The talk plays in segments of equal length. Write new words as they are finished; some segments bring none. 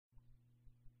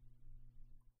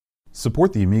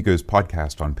Support the Amigos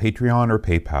podcast on Patreon or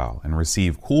PayPal and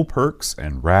receive cool perks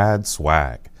and rad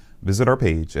swag. Visit our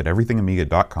page at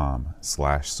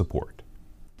everythingamiga.com/support.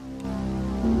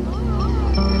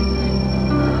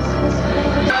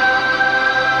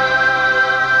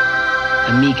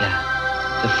 Amiga,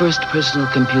 the first personal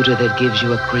computer that gives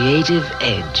you a creative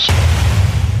edge.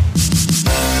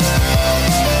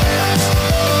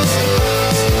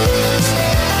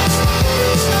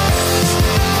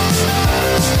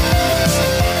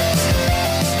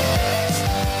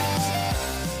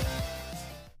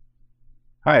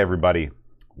 Hi everybody,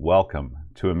 welcome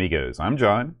to Amigos. I'm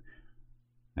John,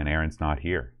 and Aaron's not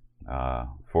here.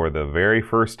 For the very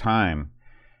first time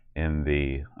in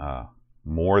the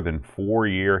more than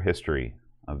 4-year history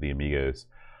of the Amigos,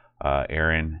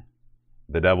 Aaron,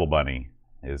 the Devil Bunny,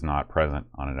 is not present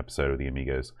on an episode of the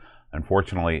Amigos.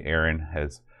 Unfortunately, Aaron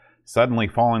has suddenly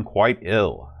fallen quite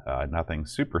ill. Nothing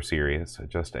super serious,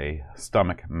 just a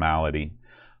stomach malady,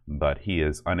 but he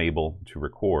is unable to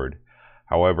record.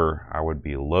 However, I would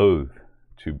be loath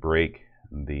to break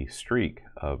the streak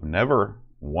of never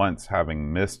once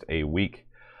having missed a week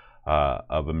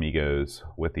of Amigos,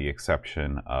 with the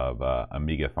exception of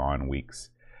Amigathon weeks.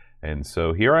 And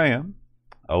so here I am,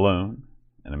 alone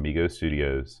in Amigo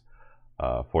Studios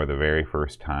for the very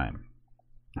first time.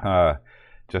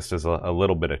 Just as a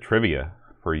little bit of trivia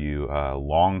for you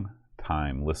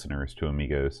long-time listeners to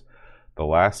Amigos, the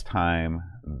last time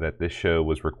that this show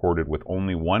was recorded with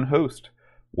only one host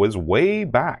was way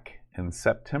back in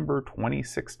September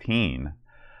 2016,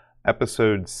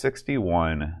 episode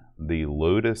 61, the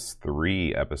Lotus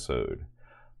 3 episode.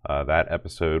 That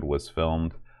episode was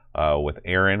filmed with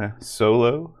Aaron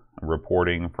solo,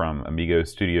 reporting from Amigo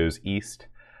Studios East,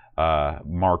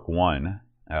 Mark 1,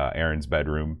 Aaron's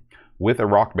bedroom, with a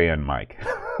Rock Band mic.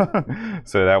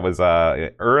 So that was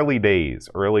early days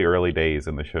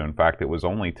in the show. In fact, it was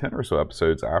only 10 or so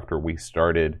episodes after we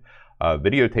started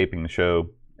videotaping the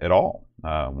show at all,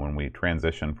 when we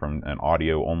transitioned from an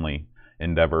audio-only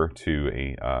endeavor to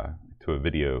a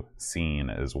video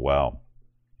scene as well.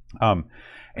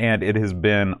 And it has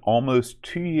been almost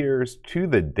 2 years to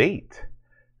the date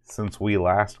since we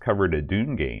last covered a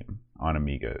Dune game on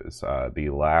Amigos.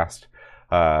 The last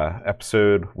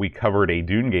episode we covered a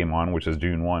Dune game on, which is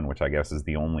Dune 1, which I guess is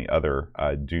the only other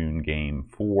Dune game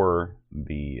for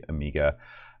the Amiga,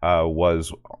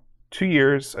 was 2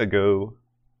 years ago,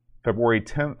 February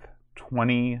 10th,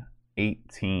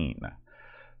 2018.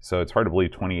 So it's hard to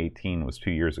believe 2018 was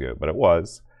 2 years ago, but it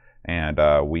was. And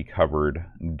we covered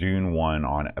Dune 1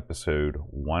 on episode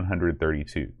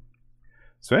 132.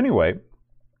 So anyway,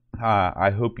 I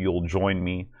hope you'll join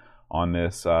me on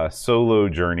this solo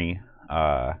journey.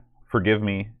 Forgive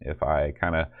me if I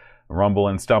kind of rumble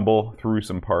and stumble through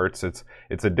some parts. It's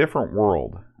a different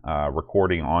world,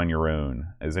 recording on your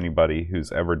own, as anybody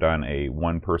who's ever done a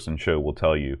one-person show will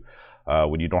tell you.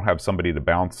 When you don't have somebody to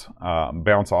bounce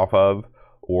off of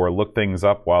or look things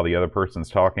up while the other person's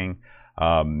talking,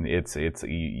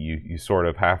 you sort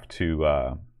of have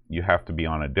to be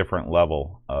on a different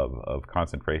level of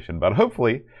concentration. But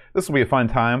hopefully this will be a fun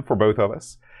time for both of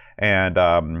us, and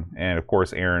of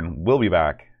course Aaron will be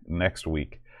back next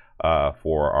week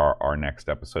for our next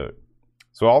episode.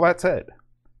 So all that said,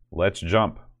 let's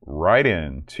jump right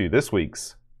into this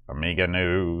week's Amiga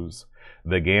News.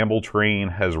 The gamble train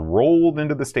has rolled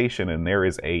into the station, and there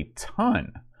is a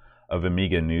ton of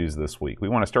Amiga news this week. We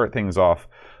want to start things off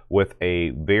with a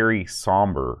very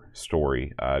somber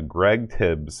story. Greg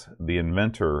Tibbs, the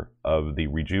inventor of the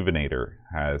Rejuvenator,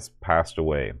 has passed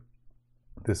away.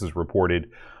 This is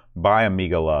reported by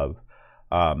Amiga Love,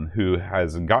 who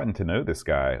has gotten to know this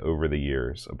guy over the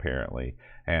years, apparently.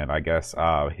 And I guess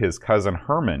his cousin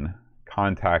Herman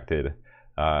contacted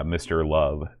Mr.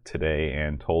 Love today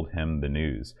and told him the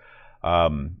news.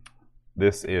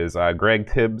 This is Greg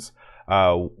Tibbs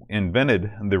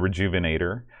invented the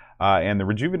Rejuvenator, and the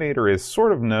Rejuvenator is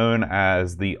sort of known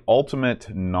as the ultimate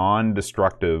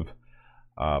non-destructive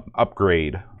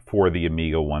upgrade for the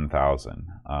Amiga 1000.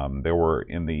 There were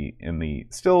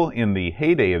still in the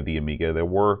heyday of the Amiga, there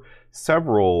were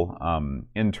several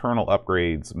internal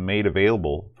upgrades made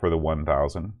available for the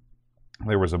 1000.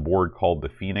 There was a board called the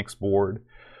Phoenix board,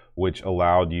 which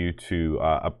allowed you to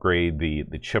upgrade the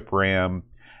chip RAM,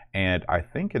 and I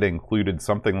think it included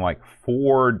something like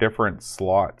 4 different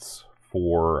slots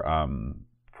for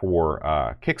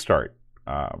Kickstart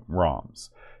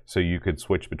ROMs. So you could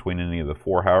switch between any of the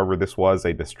 4. However, this was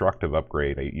a destructive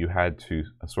upgrade. You had to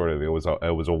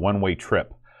it was a one-way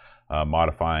trip,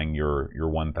 modifying your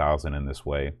 1000 in this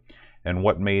way. And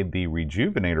what made the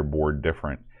Rejuvenator board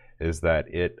different is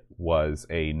that it was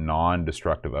a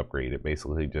non-destructive upgrade. It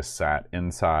basically just sat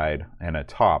inside and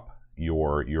atop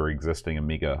your existing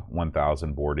Amiga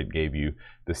 1000 board. It gave you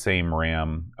the same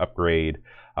RAM upgrade.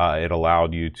 It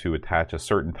allowed you to attach a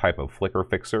certain type of flicker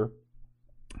fixer,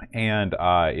 and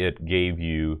it gave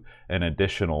you an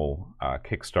additional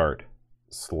kickstart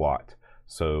slot,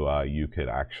 so you could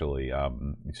actually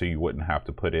so you wouldn't have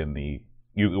to put in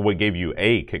it gave you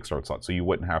a kickstart slot, so you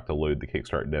wouldn't have to load the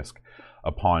kickstart disk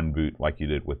upon boot like you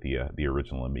did with the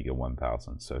original Amiga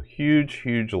 1000. So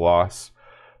huge loss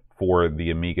for the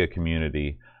Amiga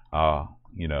community.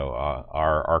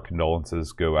 Our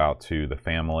condolences go out to the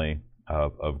family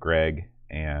of Greg,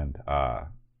 and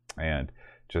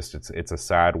just it's a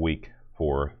sad week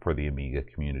for the Amiga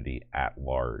community at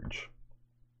large.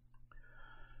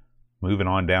 Moving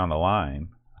on down the line,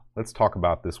 let's talk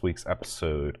about this week's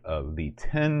episode of the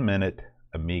 10-minute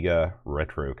Amiga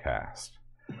Retrocast.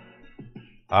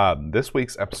 This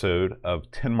week's episode of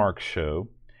Tin Mark Show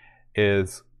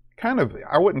is kind of,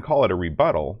 I wouldn't call it a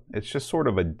rebuttal, it's just sort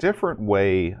of a different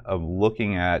way of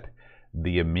looking at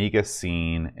the Amiga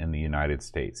scene in the United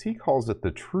States. He calls it the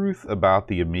truth about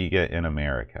the Amiga in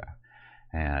America.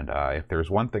 And if there's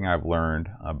one thing I've learned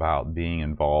about being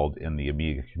involved in the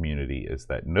Amiga community, is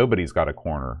that nobody's got a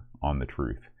corner on the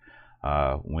truth.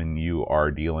 When you are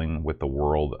dealing with the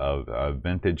world of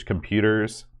vintage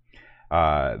computers,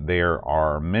 there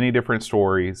are many different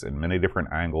stories and many different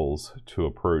angles to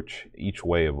approach each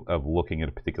way of looking at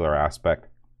a particular aspect.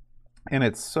 And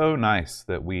it's so nice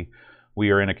that we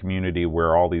are in a community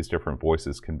where all these different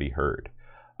voices can be heard.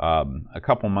 A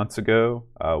couple months ago,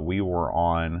 we were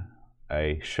on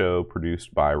a show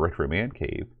produced by Retro Man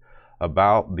Cave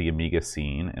about the Amiga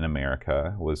scene in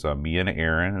America. It was me and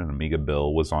Aaron, and Amiga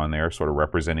Bill was on there, sort of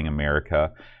representing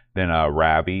America. Then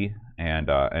Ravi and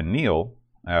Neil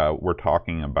were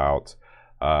talking about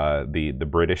the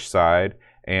British side,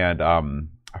 and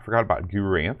I forgot about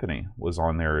Guru Anthony was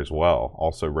on there as well,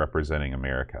 also representing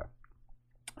America.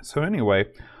 So anyway,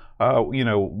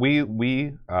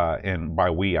 we and by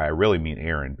we I really mean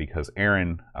Aaron, because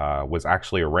Aaron was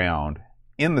actually around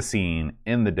in the scene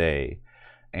in the day,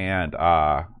 and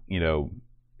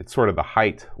it's sort of the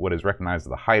height, what is recognized as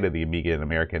the height of the Amiga in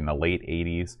America in the late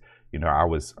 80s. I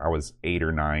was 8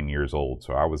 or 9 years old,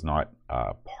 so I was not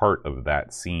part of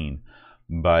that scene,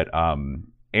 but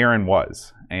Aaron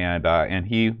was, and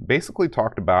he basically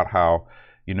talked about how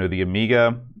the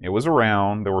Amiga, it was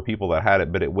around, there were people that had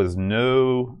it, but it was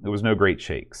no great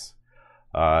shakes.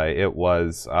 It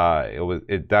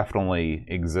definitely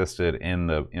existed in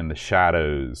the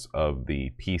shadows of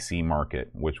the PC market,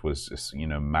 which was just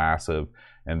massive,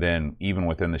 and then even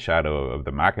within the shadow of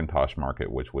the Macintosh market,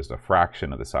 which was a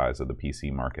fraction of the size of the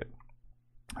PC market.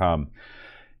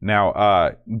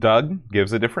 Now, Doug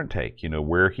gives a different take.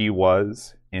 Where he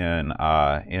was in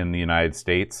the United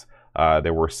States.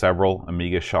 There were several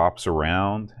Amiga shops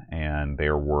around, and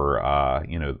there were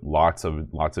lots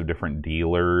of different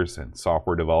dealers and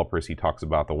software developers. He talks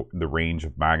about the range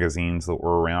of magazines that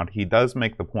were around. He does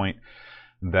make the point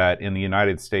that in the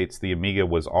United States, the Amiga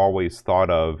was always thought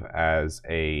of as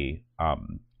a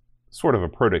sort of a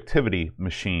productivity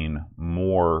machine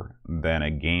more than a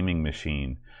gaming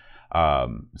machine.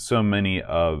 So many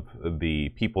of the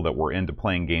people that were into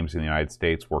playing games in the United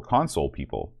States were console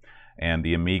people. And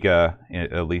the Amiga,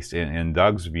 at least in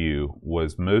Doug's view,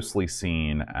 was mostly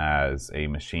seen as a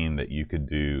machine that you could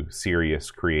do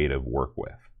serious creative work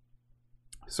with.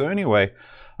 So anyway,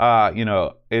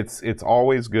 it's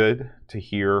always good to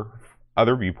hear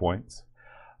other viewpoints.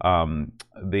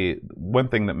 The one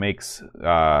thing that makes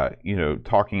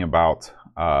talking about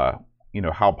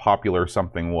how popular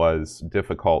something was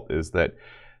difficult is that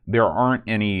there aren't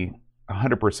any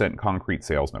 100% concrete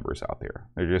sales numbers out there.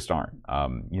 There just aren't.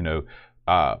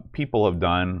 People have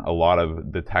done a lot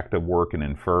of detective work and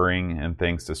inferring and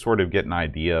things to sort of get an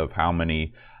idea of how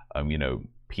many,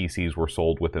 PCs were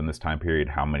sold within this time period,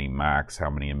 how many Macs, how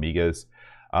many Amigas.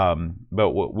 But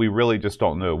what we really just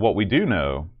don't know. What we do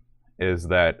know is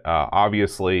that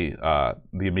obviously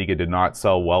the Amiga did not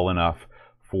sell well enough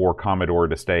for Commodore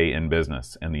to stay in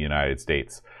business in the United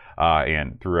States.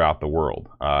 And throughout the world.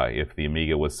 If the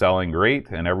Amiga was selling great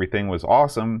and everything was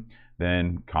awesome,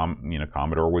 then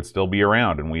Commodore would still be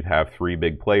around, and we'd have 3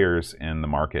 big players in the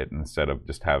market instead of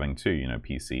just having 2,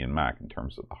 PC and Mac in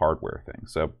terms of the hardware thing.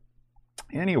 So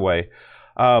anyway,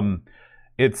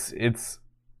 it's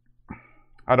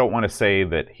I don't want to say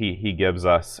that he gives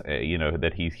us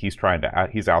that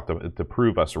he's out to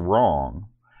prove us wrong.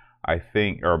 I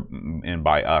think, and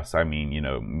by us, I mean,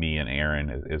 me and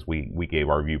Aaron, as we gave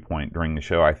our viewpoint during the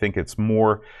show. I think it's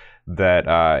more that,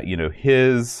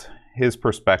 his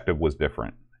perspective was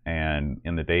different. And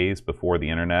in the days before the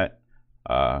internet,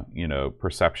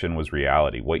 perception was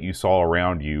reality. What you saw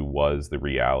around you was the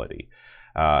reality.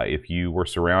 If you were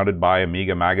surrounded by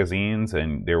Amiga magazines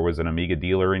and there was an Amiga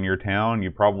dealer in your town,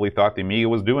 you probably thought the Amiga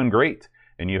was doing great.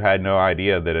 And you had no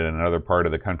idea that in another part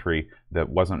of the country that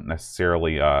wasn't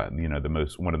necessarily, one of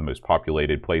the most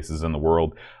populated places in the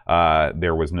world,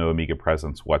 there was no Amiga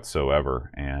presence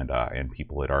whatsoever, and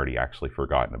people had already actually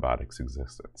forgotten about its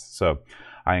existence. So,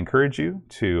 I encourage you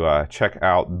to check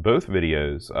out both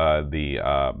videos: the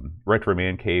Retro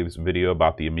Man Cave's video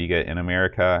about the Amiga in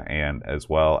America, and as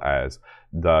well as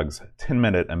Doug's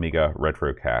 10-minute Amiga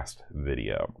Retrocast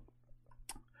video.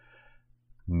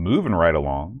 Moving right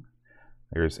along.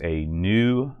 There's a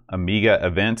new Amiga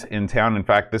event in town. In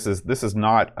fact, this is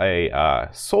not a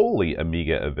solely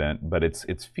Amiga event, but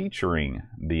it's featuring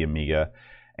the Amiga,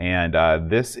 and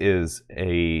this is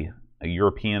a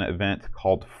European event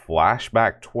called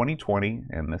Flashback 2020,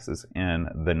 and this is in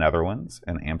the Netherlands,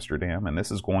 in Amsterdam, and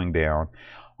this is going down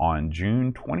on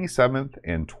June 27th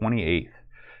and 28th.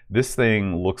 This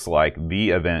thing looks like the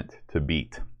event to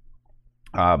beat.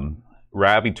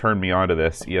 Ravi turned me on to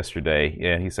this yesterday,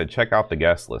 and he said, check out the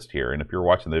guest list here. And if you're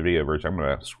watching the video version, I'm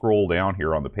going to scroll down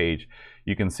here on the page.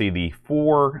 You can see the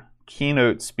 4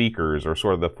 keynote speakers, or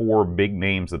sort of the 4 big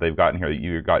names that they've gotten here.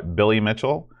 You've got Billy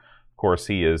Mitchell. Of course,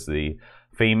 he is the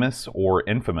famous or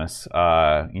infamous,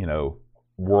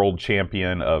 world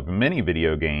champion of many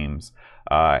video games.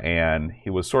 And he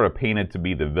was sort of painted to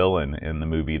be the villain in the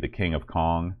movie The King of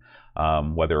Kong.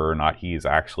 Whether or not he's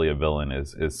actually a villain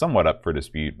is somewhat up for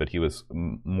dispute, but he was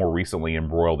more recently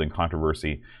embroiled in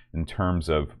controversy in terms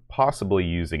of possibly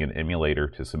using an emulator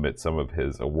to submit some of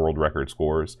his world record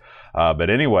scores. But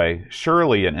anyway,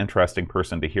 surely an interesting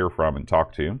person to hear from and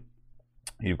talk to.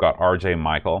 You've got R.J.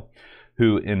 Michael,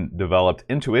 who developed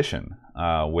Intuition,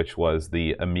 which was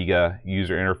the Amiga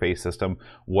user interface system,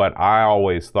 what I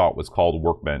always thought was called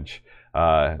Workbench.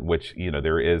 Which,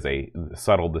 there is a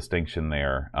subtle distinction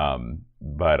there.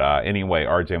 But anyway,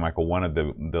 R.J. Michael, one of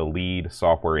the lead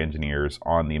software engineers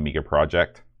on the Amiga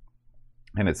project.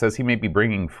 And it says he may be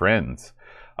bringing friends.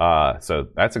 So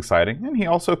that's exciting. And he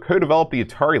also co-developed the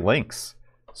Atari Lynx.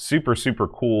 Super, super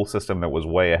cool system that was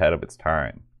way ahead of its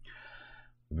time.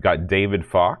 We've got David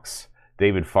Fox.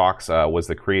 David Fox was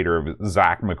the creator of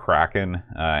Zack McCracken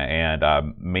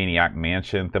and Maniac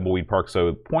Mansion, Thimbleweed Park.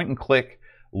 So point and click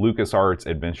LucasArts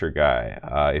adventure guy.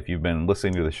 If you've been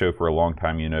listening to the show for a long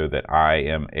time, you know that I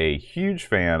am a huge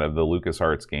fan of the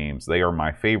LucasArts games. They are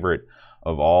my favorite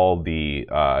of all the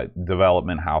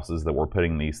development houses that were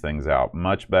putting these things out.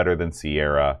 Much better than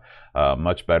Sierra,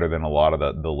 much better than a lot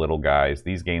of the little guys.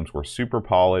 These games were super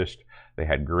polished. They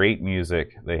had great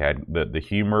music. They had the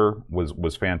humor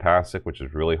was fantastic, which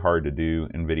is really hard to do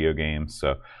in video games.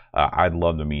 So I'd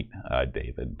love to meet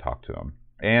David and talk to him.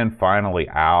 And finally,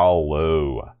 Al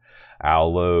Lowe.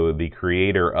 Al Lowe, the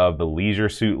creator of the Leisure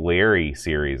Suit Larry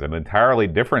series, an entirely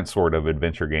different sort of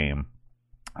adventure game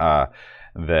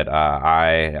that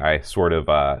I sort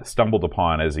of stumbled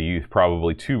upon as a youth,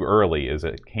 probably too early, as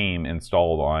it came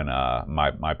installed on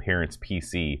my parents'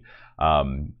 PC,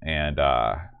 and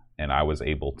I was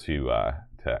able to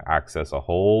access a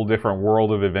whole different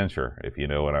world of adventure, if you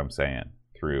know what I'm saying,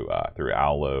 through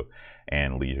Al Lowe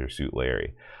and Leisure Suit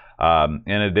Larry. In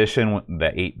addition,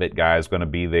 the 8-Bit guy is going to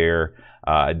be there.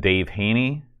 Dave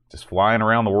Haney, just flying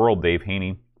around the world, Dave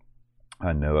Haney.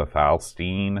 Noah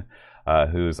Falstein,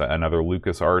 who's another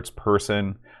LucasArts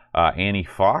person. Annie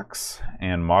Fox,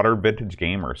 and Modern Vintage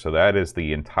Gamer. So that is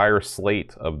the entire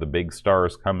slate of the big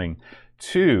stars coming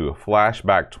to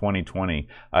Flashback 2020.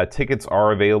 Tickets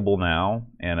are available now.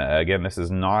 And again, this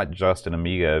is not just an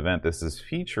Amiga event. This is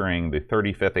featuring the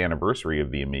 35th anniversary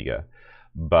of the Amiga.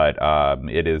 But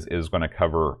it is going to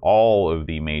cover all of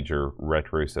the major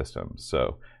retro systems.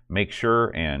 So make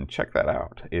sure and check that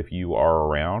out if you are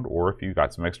around, or if you've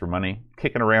got some extra money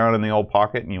kicking around in the old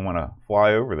pocket and you want to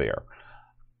fly over there.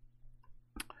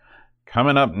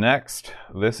 Coming up next,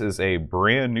 this is a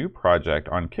brand new project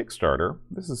on Kickstarter.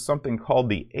 This is something called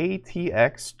the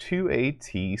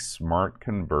ATX2AT Smart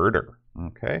Converter.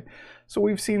 Okay, so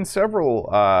we've seen several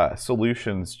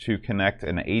solutions to connect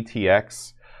an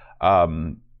ATX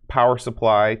power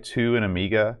supply to an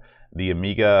Amiga. The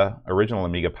original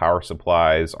Amiga power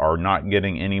supplies are not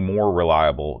getting any more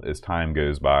reliable as time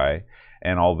goes by.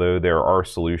 And although there are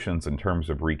solutions in terms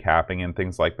of recapping and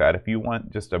things like that, if you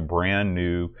want just a brand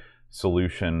new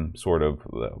solution, sort of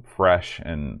fresh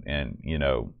and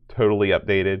totally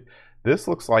updated, this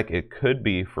looks like it could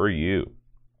be for you.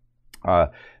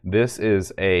 This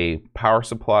is a power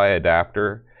supply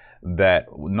adapter that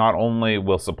not only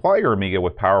will supply your Amiga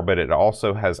with power, but it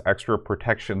also has extra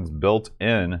protections built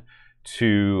in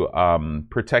to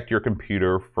protect your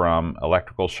computer from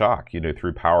electrical shock,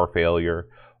 through power failure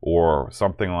or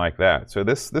something like that. So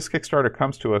this Kickstarter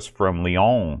comes to us from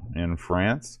Lyon in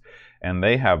France, and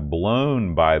they have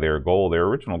blown by their goal. Their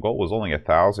original goal was only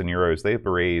 1,000 euros. They've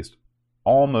raised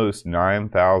almost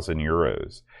 9,000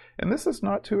 euros. And this is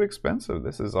not too expensive.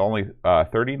 This is only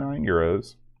 39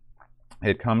 euros.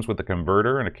 It comes with a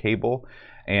converter and a cable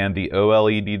and the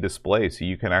OLED display, so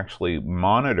you can actually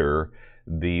monitor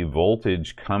the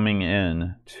voltage coming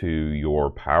in to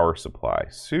your power supply.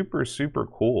 Super, super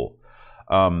cool.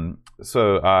 And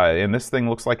this thing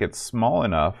looks like it's small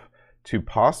enough to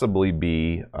possibly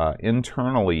be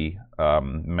internally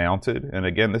mounted. And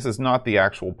again, this is not the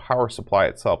actual power supply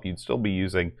itself. You'd still be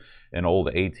using an old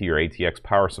AT or ATX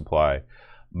power supply,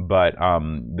 but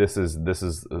this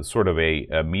is sort of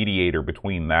a mediator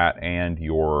between that and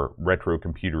your retro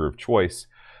computer of choice,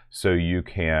 so you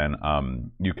can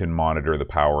monitor the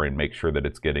power and make sure that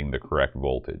it's getting the correct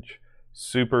voltage.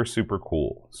 Super, super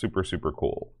cool. Super, super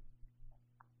cool.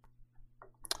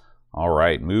 All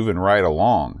right, moving right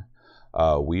along.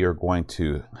 We are going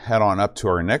to head on up to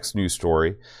our next news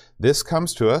story. This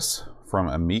comes to us from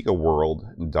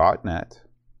AmigaWorld.net.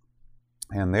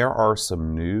 And there are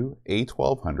some new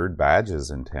A1200 badges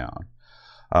in town.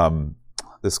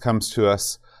 This comes to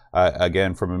us,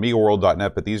 again, from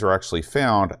AmigaWorld.net, but these are actually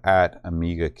found at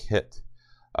Amiga Kit.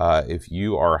 If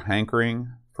you are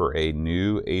hankering for a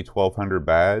new A1200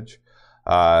 badge,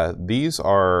 these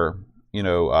are,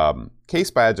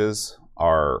 case badges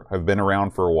have been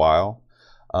around for a while.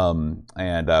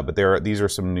 But these are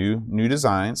some new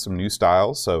designs, some new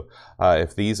styles. So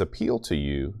if these appeal to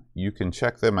you, you can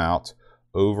check them out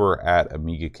over at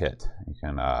Amiga Kit. You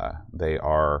can, they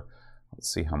are,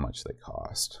 let's see how much they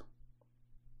cost.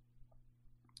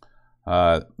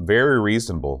 Very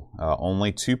reasonable,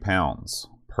 only £2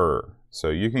 per. So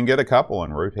you can get a couple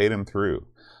and rotate them through.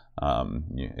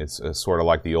 It's sort of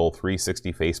like the old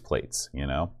 360 faceplates,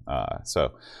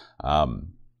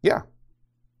 yeah,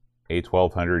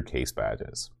 A1200 case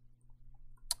badges.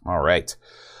 All right.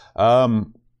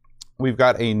 We've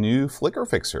got a new Flicker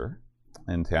Fixer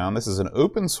in town. This is an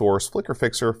open source Flicker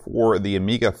Fixer for the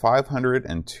Amiga 500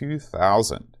 and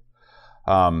 2000.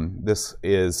 This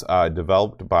is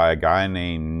developed by a guy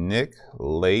named Nick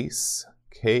Lace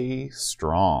K.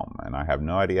 Strom, and I have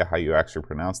no idea how you actually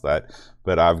pronounce that,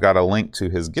 but I've got a link to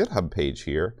his GitHub page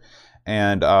here.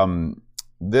 And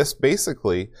this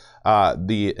basically,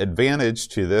 the advantage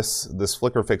to this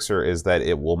Flicker Fixer is that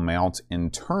it will mount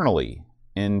internally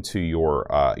into your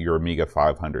Amiga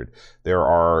 500. There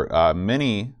are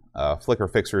many Flicker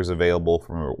Fixers available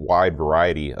from a wide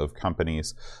variety of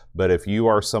companies, but if you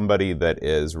are somebody that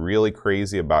is really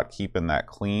crazy about keeping that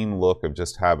clean look of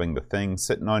just having the thing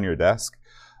sitting on your desk,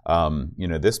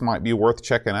 this might be worth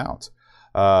checking out.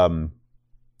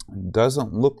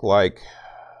 Doesn't look like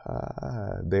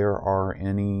there are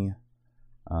any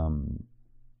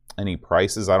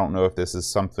prices. I don't know if this is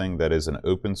something that is an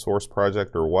open source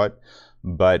project or what,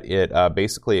 but it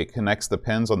basically connects the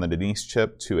pins on the Denise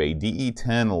chip to a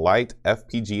DE10 Lite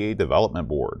FPGA development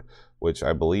board, which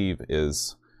I believe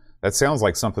that sounds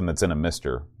like something that's in a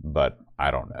MiSTer, but I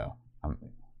don't know.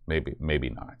 Maybe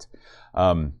not.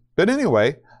 But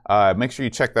anyway, make sure you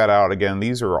check that out. Again,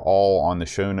 these are all on the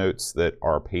show notes that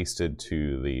are pasted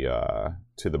to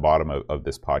the bottom of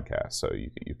this podcast, so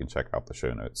you can check out the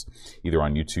show notes either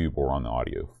on YouTube or on the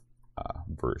audio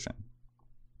version.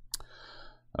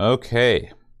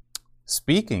 Okay,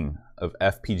 speaking of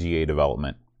FPGA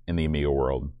development in the Amiga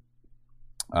world,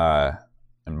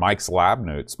 in Mike's lab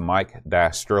notes,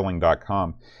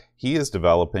 mike-sterling.com, he is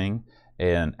developing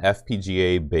an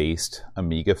FPGA-based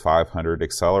Amiga 500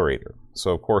 accelerator.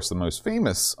 So, of course, the most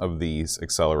famous of these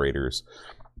accelerators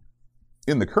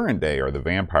in the current day are the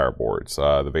Vampire boards.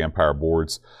 The Vampire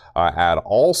boards add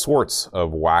all sorts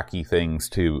of wacky things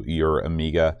to your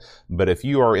Amiga, but if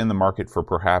you are in the market for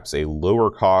perhaps a lower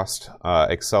cost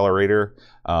accelerator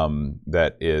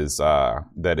that is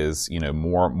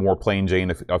more plain Jane,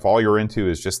 if all you're into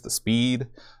is just the speed,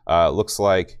 looks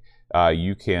like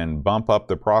you can bump up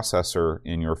the processor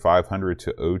in your 500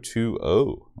 to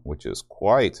 020, which is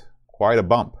quite a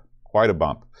bump.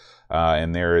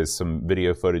 And there is some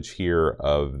video footage here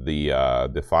of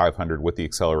the 500 with the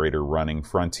accelerator running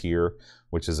Frontier,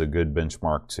 which is a good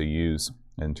benchmark to use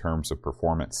in terms of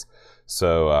performance.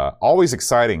 So always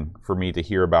exciting for me to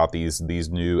hear about these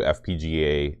new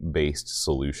FPGA-based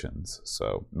solutions.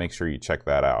 So make sure you check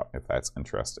that out if that's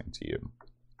interesting to you.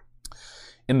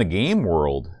 In the game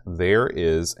world, there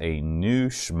is a new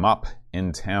shmup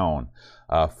in town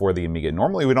for the Amiga.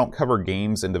 Normally we don't cover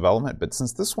games in development, but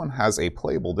since this one has a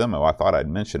playable demo, I thought I'd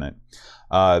mention it.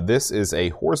 This is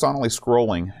a horizontally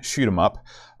scrolling shoot 'em up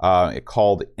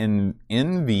called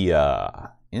Envia.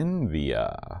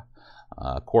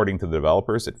 According to the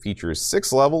developers, it features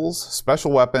 6 levels,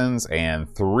 special weapons,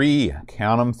 and 3,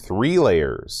 count 'em, 3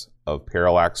 layers of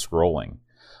parallax scrolling.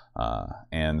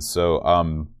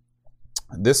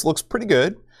 This looks pretty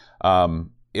good.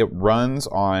 It runs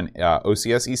on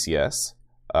OCS ECS,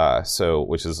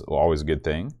 which is always a good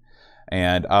thing.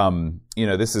 And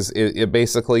this is it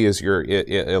basically is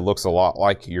it looks a lot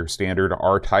like your standard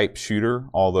R-type shooter,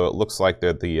 although it looks like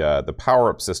that the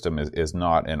power-up system is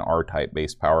not an R-type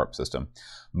based power-up system.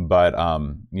 But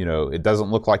it doesn't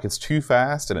look like it's too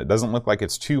fast, and it doesn't look like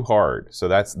it's too hard. So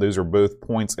those are both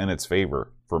points in its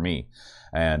favor for me.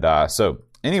 And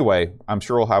anyway, I'm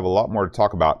sure we'll have a lot more to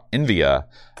talk about Envia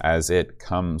as it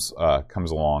comes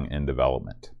along in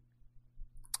development.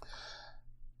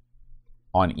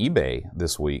 On eBay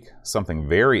this week, something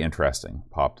very interesting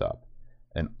popped up: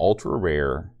 an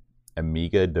ultra-rare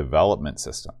Amiga development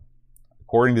system.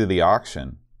 According to the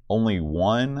auction, only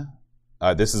one.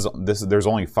 There's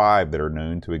only 5 that are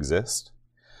known to exist.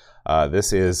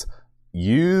 This is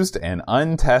used and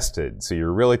untested, so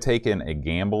you're really taking a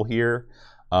gamble here.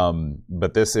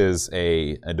 But this is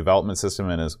a development system,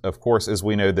 and of course, as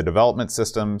we know, the development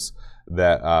systems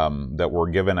that were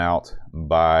given out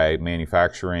by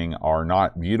manufacturing are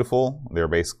not beautiful. They're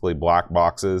basically black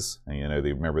boxes. And,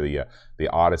 remember the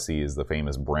Odyssey is the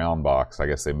famous brown box. I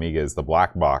guess the Amiga is the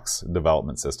black box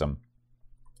development system.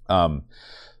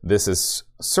 This is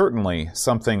certainly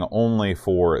something only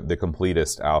for the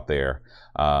completist out there,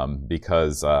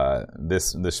 because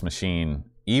this machine,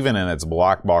 even in its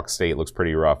black box state, looks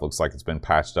pretty rough. Looks like it's been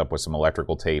patched up with some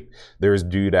electrical tape. There's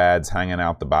doodads hanging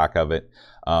out the back of it.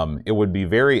 It would be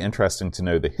very interesting to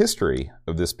know the history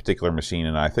of this particular machine,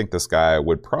 and I think this guy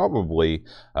would probably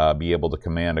be able to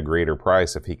command a greater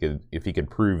price if he could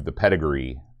prove the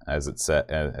pedigree, as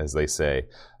they say,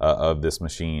 of this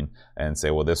machine, and say,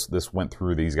 well, this went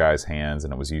through these guys' hands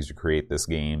and it was used to create this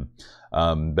game.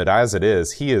 But as it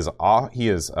is, he is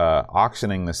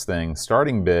auctioning this thing,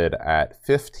 starting bid at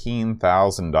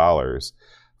 $15,000.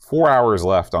 4 hours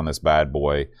left on this bad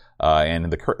boy,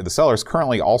 and the seller's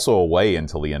currently also away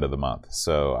until the end of the month.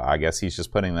 So I guess he's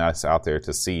just putting this out there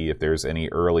to see if there's any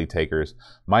early takers.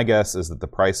 My guess is that the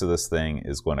price of this thing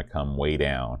is going to come way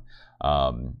down,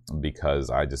 because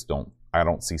I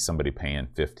don't see somebody paying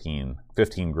 15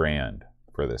 grand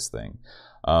for this thing.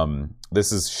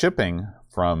 This is shipping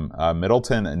from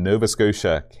Middleton, Nova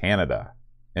Scotia, Canada.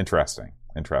 Interesting.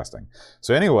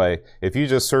 So anyway, if you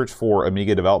just search for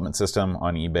Amiga Development System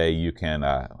on eBay, you can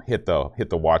hit the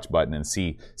watch button and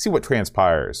see what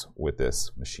transpires with this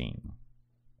machine.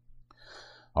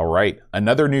 All right,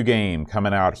 another new game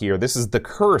coming out here. This is The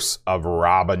Curse of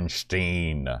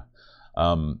Rabenstein.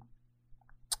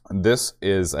 This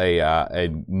is a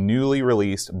newly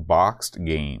released boxed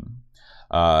game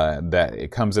that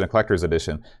it comes in a collector's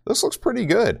edition. This looks pretty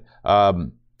good.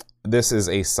 This is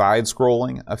a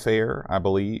side-scrolling affair, I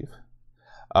believe.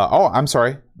 I'm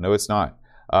sorry. No, it's not.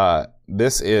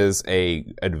 This is a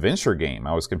adventure game.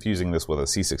 I was confusing this with a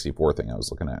C64 thing I was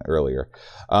looking at earlier.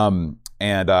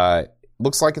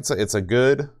 Looks like it's a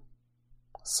good,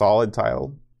 solid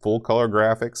title, full-color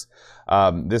graphics.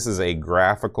 This is a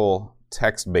graphical,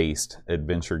 text-based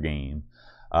adventure game.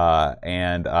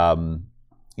 These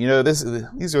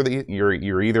are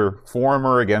you're either for them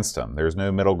or against them. There's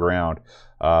no middle ground.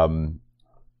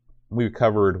 We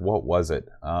covered, what was it?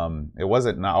 It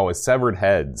was Severed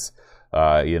Heads.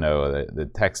 The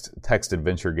text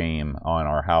adventure game on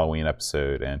our Halloween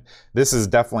episode, and this is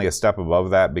definitely a step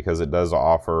above that because it does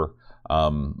offer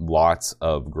lots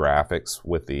of graphics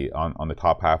with on the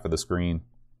top half of the screen.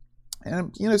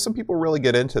 And some people really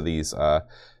get into these. I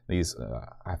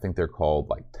think they're called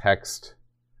like text.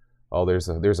 Oh,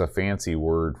 there's a fancy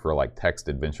word for like text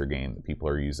adventure game that people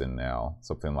are using now.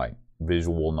 Something like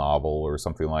visual novel or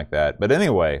something like that. But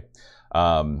anyway,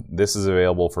 this is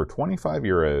available for 25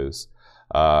 euros.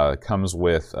 Comes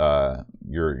with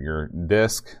your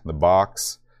disc, the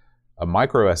box, a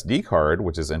micro SD card,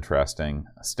 which is interesting,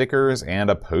 stickers, and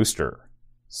a poster.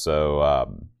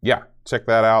 So yeah, check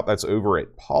that out. That's over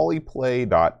at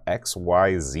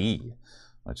polyplay.xyz,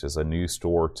 which is a new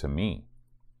store to me.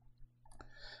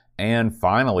 And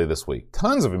finally this week,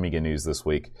 tons of Amiga news this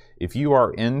week. If you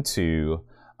are into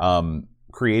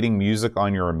creating music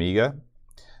on your Amiga,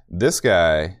 this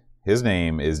guy, his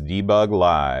name is Debug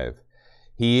Live.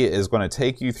 He is going to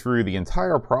take you through the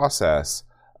entire process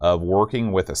of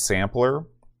working with a sampler,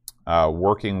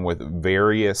 working with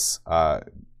various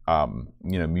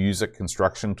music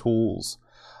construction tools.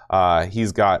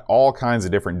 He's got all kinds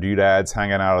of different doodads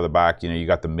hanging out of the back. You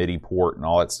got the MIDI port and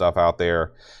all that stuff out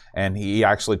there. And he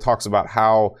actually talks about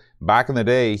how back in the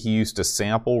day he used to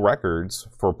sample records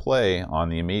for play on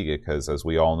the Amiga, because as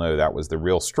we all know, that was the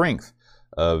real strength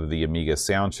of the Amiga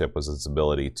sound chip, was its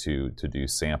ability to do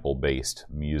sample-based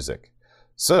music.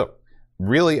 So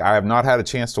really, I have not had a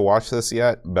chance to watch this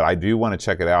yet, but I do want to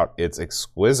check it out. It's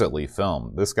exquisitely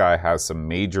filmed. This guy has some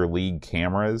major league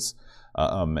cameras,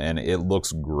 and it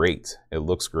looks great. It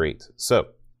looks great. So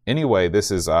anyway,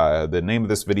 this is the name of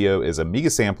this video is Amiga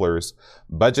Samplers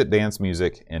Budget Dance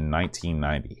Music in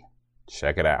 1990.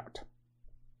 Check it out.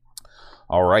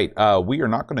 All right, we are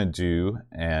not going to do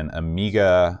an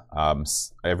Amiga,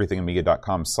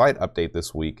 everythingamiga.com site update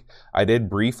this week. I did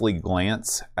briefly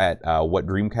glance at what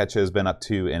Dreamcatcher has been up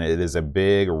to, and it is a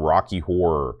big Rocky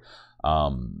Horror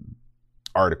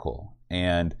article.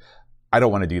 And I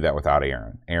don't want to do that without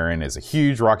Aaron. Aaron is a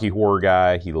huge Rocky Horror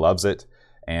guy. He loves it.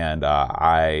 And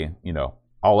I'll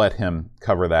let him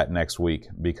cover that next week,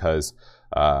 because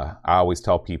I always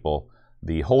tell people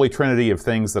the holy trinity of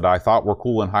things that I thought were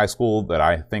cool in high school that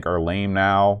I think are lame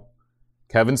now: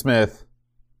 Kevin Smith,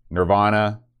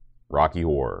 Nirvana, Rocky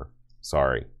Horror.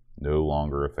 Sorry, no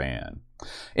longer a fan.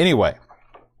 Anyway,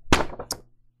 that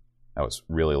was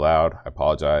really loud. I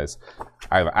apologize.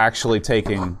 I've actually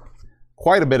taken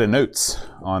quite a bit of notes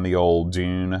on the old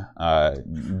Dune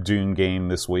game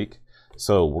this week.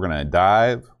 So we're going to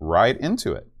dive right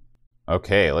into it.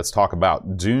 Okay, let's talk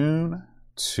about Dune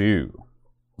 2.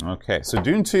 Okay, so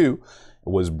Dune 2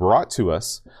 was brought to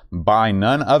us by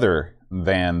none other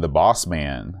than the boss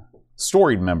man,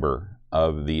 storied member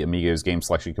of the Amiga's Game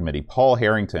Selection Committee. Paul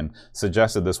Harrington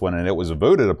suggested this one, and it was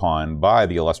voted upon by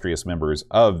the illustrious members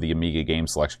of the Amiga Game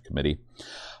Selection Committee.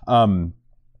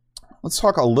 Let's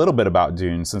talk a little bit about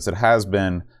Dune, since it has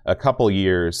been a couple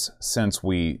years since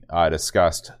we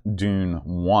discussed Dune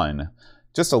 1.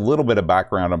 Just a little bit of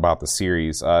background about the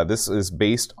series. This is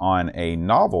based on a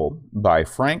novel by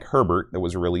Frank Herbert that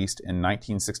was released in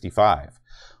 1965.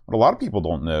 What a lot of people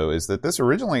don't know is that this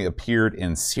originally appeared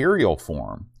in serial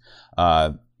form,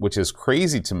 which is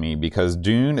crazy to me, because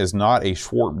Dune is not a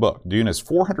short book. Dune is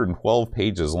 412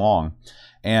 pages long.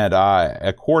 And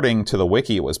according to the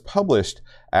wiki, it was published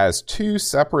as 2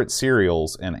 separate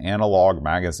serials in Analog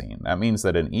magazine. That means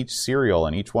that in each serial,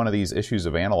 in each one of these issues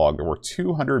of Analog, there were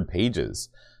 200 pages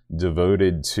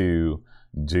devoted to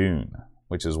Dune,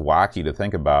 which is wacky to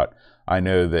think about. I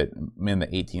know that in the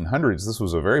 1800s, this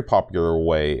was a very popular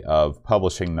way of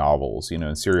publishing novels,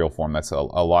 in serial form. That's a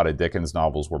lot of Dickens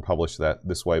novels were published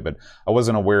this way, but I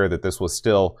wasn't aware that this was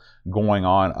still going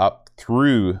on up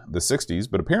through the 60s,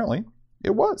 but apparently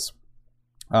it was.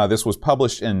 This was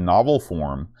published in novel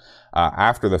form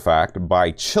after the fact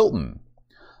by Chilton.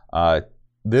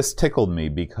 This tickled me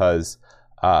because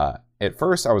at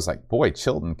first I was like, boy,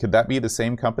 Chilton, could that be the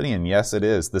same company? And yes, it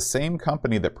is. The same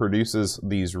company that produces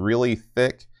these really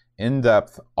thick,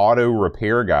 in-depth auto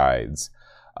repair guides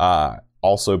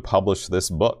also published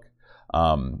this book.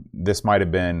 This might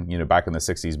have been, back in the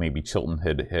 60s, maybe Chilton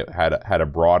had a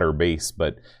broader base,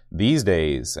 but these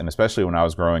days, and especially when I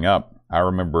was growing up, I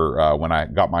remember when I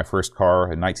got my first car,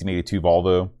 a 1982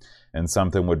 Volvo, and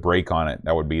something would break on it.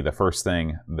 That would be the first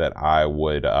thing that I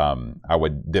would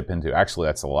dip into. Actually,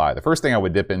 that's a lie. The first thing I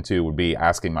would dip into would be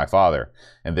asking my father,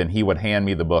 and then he would hand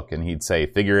me the book and he'd say,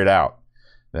 "Figure it out."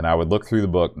 Then I would look through the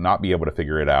book, not be able to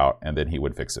figure it out, and then he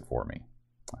would fix it for me.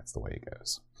 That's the way it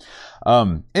goes.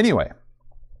 Anyway,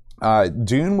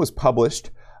 Dune was published.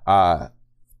 There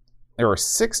are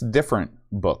 6 different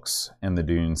books in the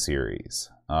Dune series.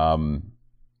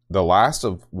 The last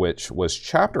of which was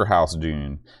Chapter House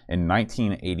Dune in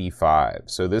 1985.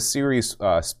 So this series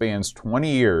spans 20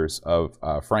 years of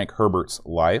Frank Herbert's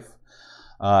life.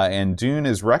 And Dune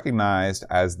is recognized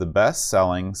as the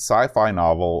best-selling sci-fi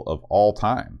novel of all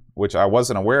time, which I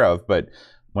wasn't aware of, but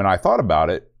when I thought about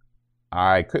it,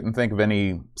 I couldn't think of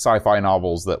any sci-fi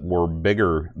novels that were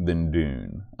bigger than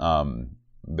Dune.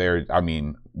 There's,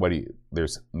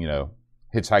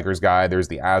 Hitchhiker's Guide, there's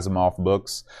the Asimov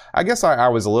books. I guess I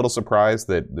was a little surprised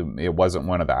that it wasn't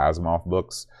one of the Asimov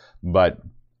books. But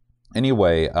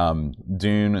anyway,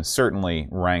 Dune certainly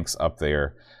ranks up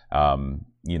there, in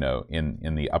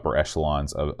the upper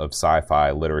echelons of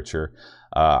sci-fi literature.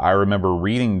 I remember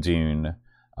reading Dune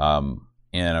in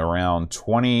around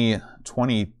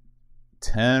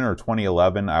 2010 or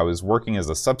 2011. I was working as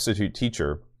a substitute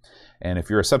teacher. And if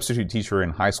you're a substitute teacher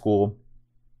in high school,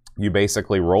 you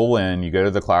basically roll in, you go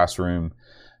to the classroom,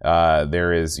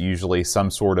 There is usually some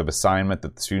sort of assignment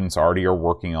that the students already are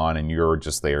working on, and you're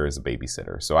just there as a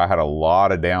babysitter. So I had a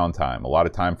lot of downtime, a lot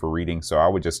of time for reading, so I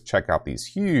would just check out these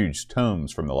huge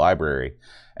tomes from the library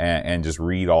and just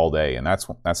read all day. And that's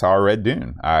how I read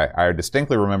Dune. I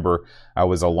distinctly remember I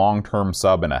was a long-term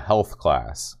sub in a health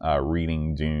class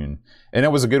reading Dune. And it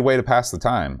was a good way to pass the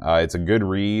time. It's a good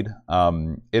read.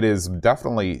 It is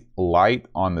definitely light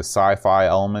on the sci-fi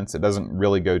elements. It doesn't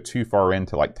really go too far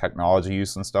into like technology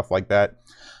use and stuff like that.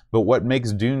 But what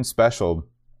makes Dune special,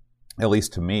 at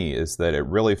least to me, is that it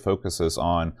really focuses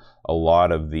on a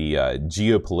lot of the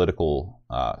geopolitical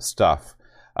stuff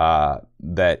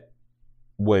that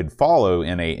would follow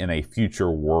in a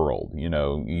future world. You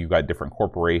know, you've got different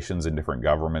corporations and different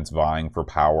governments vying for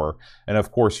power, and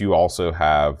of course you also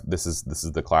have this is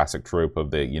the classic trope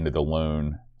of the the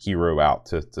lone hero out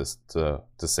to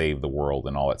save the world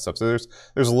and all that stuff. So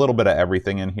there's a little bit of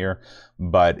everything in here,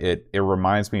 but it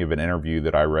reminds me of an interview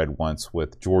that I read once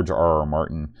with George R.R.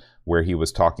 Martin, where he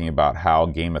was talking about how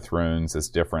Game of Thrones is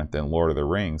different than Lord of the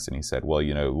Rings. And he said, well,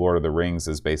 Lord of the Rings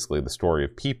is basically the story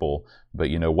of people, but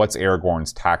what's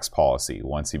Aragorn's tax policy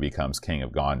once he becomes King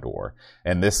of Gondor?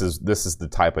 And this is the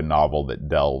type of novel that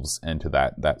delves into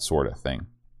that sort of thing.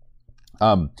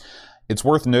 It's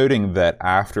worth noting that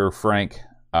after Frank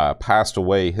passed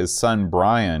away, his son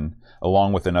Brian,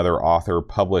 along with another author,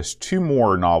 published 2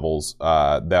 more novels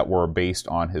that were based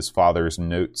on his father's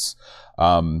notes.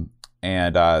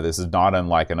 And this is not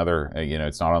unlike another,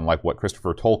 it's not unlike what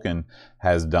Christopher Tolkien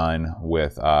has done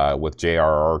with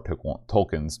J.R.R.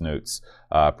 Tolkien's notes,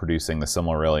 producing the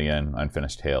Silmarillion,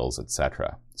 Unfinished Tales,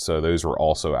 etc. So those are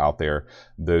also out there,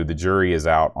 though the jury is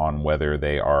out on whether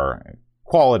they are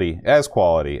quality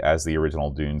as the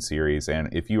original Dune series. And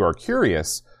if you are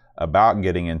curious about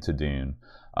getting into Dune,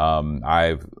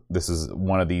 this is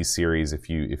one of these series. If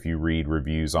you read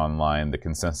reviews online, the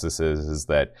consensus is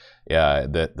that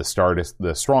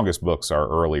the strongest books are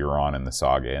earlier on in the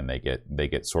saga, and they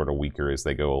get sort of weaker as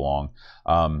they go along.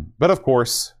 But of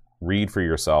course, read for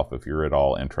yourself if you're at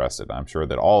all interested. I'm sure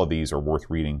that all of these are worth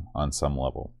reading on some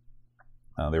level.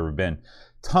 There have been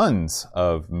tons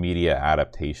of media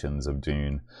adaptations of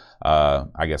Dune.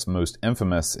 I guess most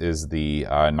infamous is the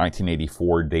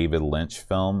 1984 David Lynch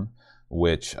film,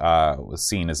 which was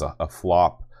seen as a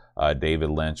flop. David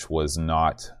Lynch was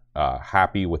not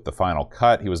happy with the final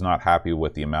cut. He was not happy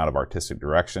with the amount of artistic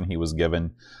direction he was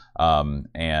given. But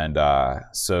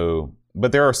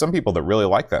there are some people that really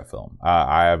like that film.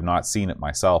 I have not seen it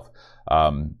myself,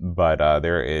 but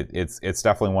it's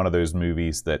definitely one of those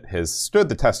movies that has stood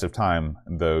the test of time,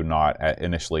 though not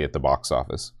initially at the box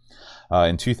office.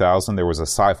 In 2000, there was a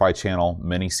Sci-Fi Channel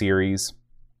miniseries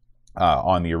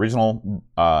on the original,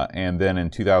 and then in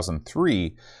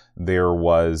 2003 there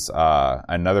was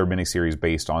another miniseries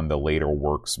based on the later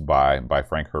works by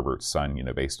Frank Herbert's son,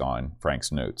 based on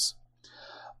Frank's notes.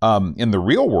 In the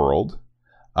real world,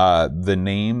 the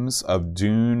names of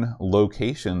Dune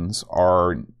locations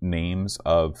are names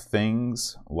of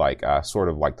things like sort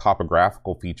of like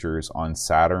topographical features on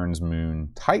Saturn's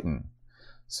moon Titan.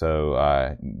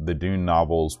 So the Dune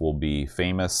novels will be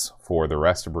famous for the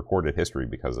rest of recorded history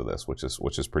because of this, which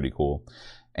is pretty cool.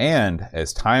 And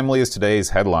as timely as today's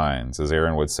headlines, as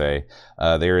Aaron would say,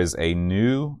 there is a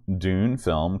new Dune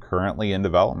film currently in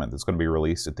development that's going to be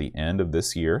released at the end of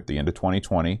this year, the end of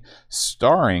 2020,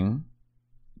 starring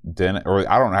I didn't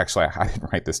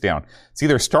write this down. It's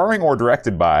either starring or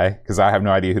directed by, because I have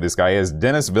no idea who this guy is,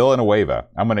 Denis Villeneuve.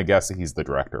 I'm going to guess that he's the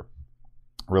director.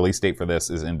 Release date for this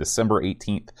is in December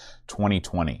 18th,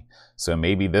 2020. So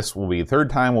maybe this will be, third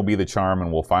time will be the charm,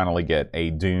 and we'll finally get a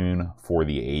Dune for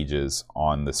the ages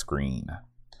on the screen.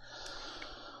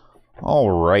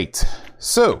 All right.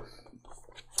 So,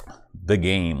 the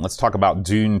game. Let's talk about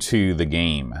Dune 2, the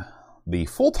game. The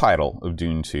full title of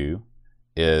Dune 2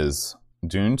 is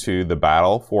Dune 2, The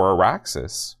Battle for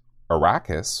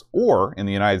Arrakis, or in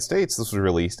the United States, this was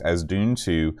released as Dune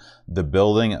 2, The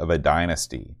Building of a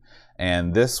Dynasty.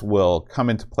 And this will come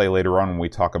into play later on when we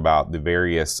talk about the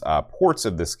various ports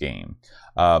of this game.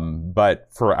 But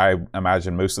I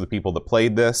imagine most of the people that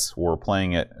played this were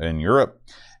playing it in Europe,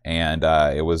 and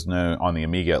it was known, on the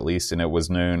Amiga at least, and it was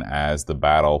known as the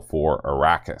Battle for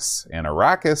Arrakis. And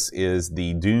Arrakis is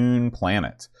the Dune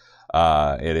planet.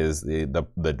 It is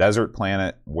the desert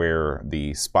planet where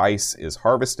the spice is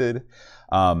harvested.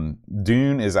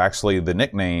 Dune is actually the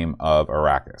nickname of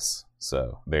Arrakis.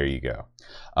 So there you go.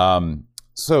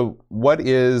 So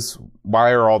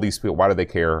why are all these people, why do they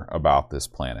care about this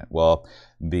planet? Well,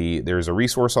 there's a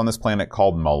resource on this planet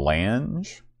called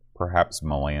Melange, perhaps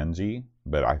Melange.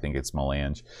 but I think it's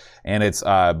melange. And it's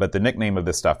but the nickname of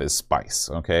this stuff is spice.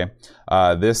 Okay,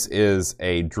 this is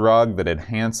a drug that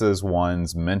enhances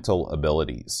one's mental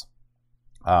abilities.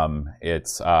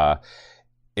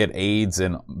 It aids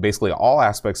in basically all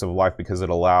aspects of life because it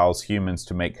allows humans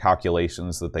to make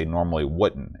calculations that they normally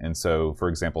wouldn't. And so, for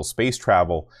example, space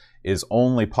travel is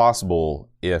only possible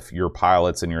if your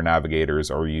pilots and your navigators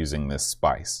are using this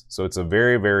spice. So it's a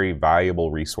very, very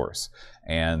valuable resource.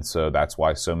 And so that's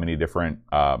why so many different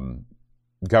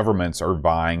governments are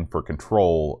vying for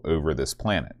control over this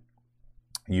planet.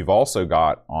 You've also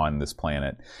got on this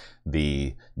planet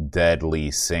the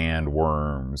deadly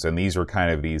sandworms, and these are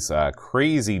kind of these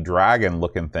crazy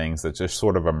dragon-looking things that just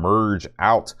sort of emerge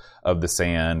out of the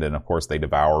sand, and of course they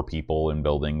devour people and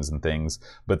buildings and things,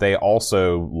 but they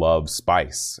also love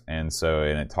spice. And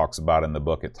it talks about in the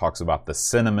book, it talks about the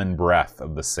cinnamon breath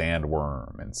of the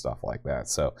sandworm and stuff like that.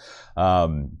 So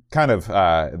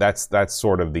that's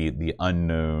sort of the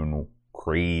unknown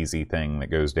crazy thing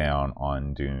that goes down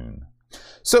on Dune.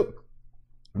 So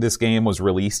this game was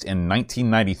released in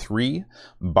 1993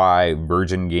 by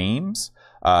Virgin Games.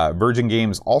 Virgin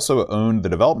Games also owned the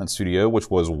development studio, which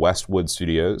was Westwood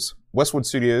Studios. Westwood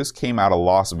Studios came out of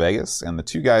Las Vegas, and the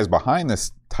two guys behind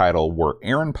this title were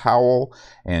Aaron Powell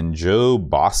and Joe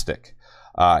Bostic.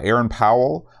 Aaron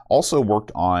Powell also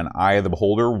worked on Eye of the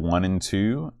Beholder 1 and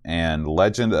 2 and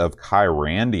Legend of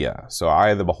Kyrandia. So Eye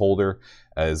of the Beholder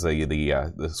is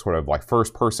the sort of like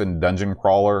first-person dungeon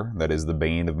crawler that is the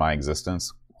bane of my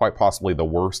existence. Quite possibly the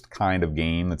worst kind of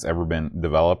game that's ever been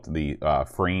developed, the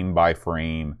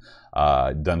frame-by-frame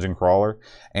dungeon crawler.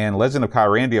 And Legend of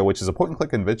Kyrandia, which is a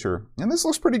point-and-click adventure, and this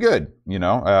looks pretty good. You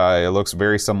know, it looks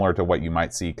very similar to what you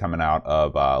might see coming out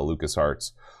of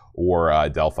LucasArts or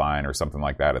Delphine or something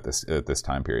like that at this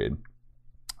time period.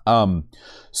 Joe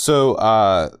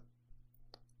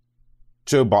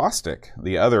Bostic,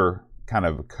 the other kind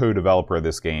of co-developer of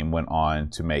this game, went on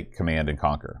to make Command &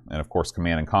 Conquer. And of course,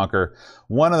 Command & Conquer,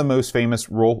 one of the most famous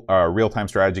real-time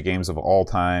strategy games of all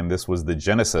time. This was the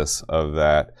genesis of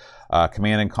that.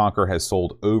 Command & Conquer has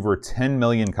sold over 10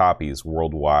 million copies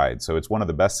worldwide. So it's one of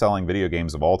the best-selling video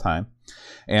games of all time.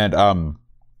 And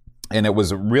it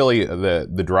was really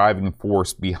the driving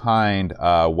force behind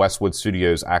Westwood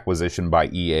Studios' acquisition by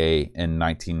EA in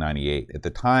 1998. At the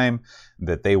time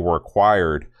that they were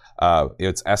acquired,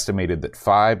 it's estimated that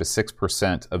 5 to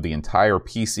 6% of the entire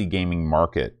PC gaming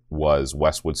market was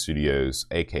Westwood Studios,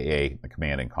 aka the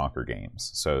Command & Conquer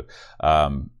games. So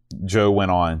Joe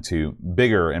went on to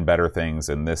bigger and better things,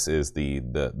 and this is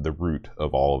the root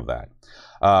of all of that.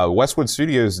 Westwood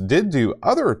Studios did do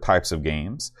other types of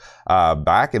games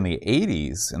back in the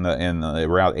 80s,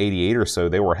 around 88 or so.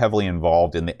 They were heavily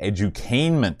involved in the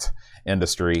edutainment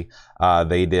industry.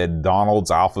 They did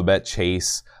Donald's Alphabet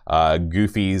Chase,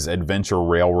 Goofy's Adventure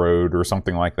Railroad, or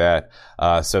something like that.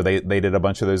 So they did a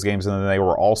bunch of those games, and then they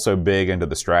were also big into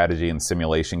the strategy and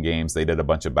simulation games. They did a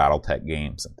bunch of BattleTech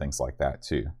games and things like that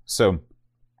too. So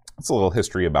that's a little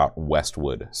history about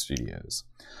Westwood Studios.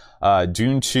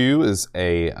 Dune 2 is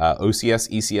a OCS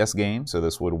ECS game, so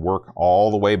this would work all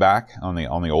the way back on the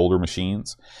older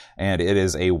machines, and it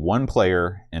is a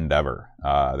one-player endeavor.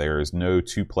 There is no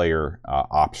two-player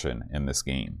option in this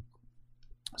game.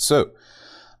 So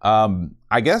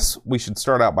I guess we should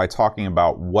start out by talking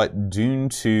about what Dune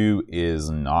 2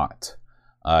 is not.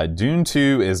 Dune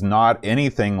 2 is not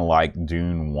anything like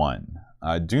Dune 1.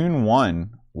 Dune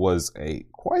 1 was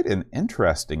quite an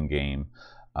interesting game.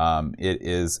 It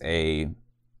is a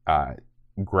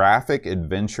graphic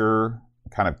adventure,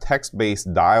 kind of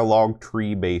text-based, dialogue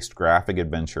tree-based graphic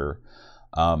adventure,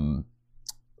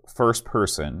 first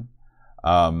person,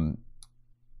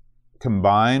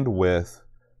 combined with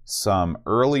some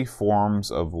early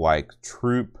forms of like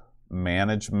troop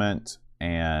management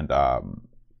and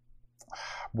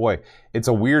boy, it's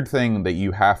a weird thing that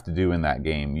you have to do in that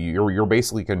game. You're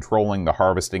basically controlling the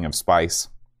harvesting of spice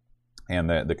and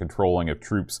the controlling of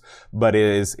troops, but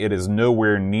it is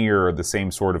nowhere near the same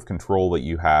sort of control that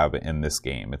you have in this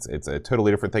game. It's a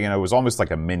totally different thing, and it was almost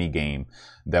like a mini game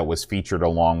that was featured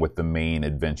along with the main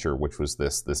adventure, which was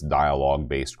this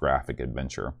dialogue-based graphic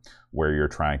adventure where you're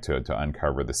trying to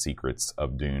uncover the secrets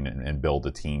of Dune and build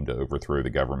a team to overthrow the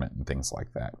government and things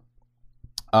like that.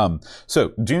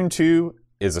 So Dune 2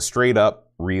 is a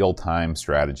straight-up real-time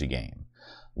strategy game.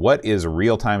 What is a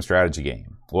real-time strategy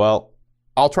game? Well,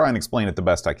 I'll try and explain it the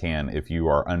best I can if you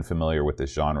are unfamiliar with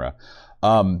this genre.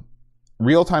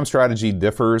 Real-time strategy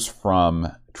differs from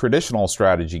traditional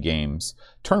strategy games,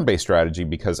 turn-based strategy,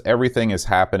 because everything is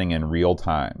happening in real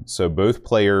time. So both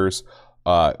players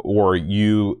or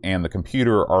you and the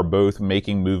computer are both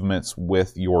making movements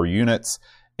with your units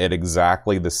at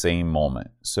exactly the same moment.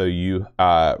 So you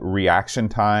reaction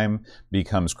time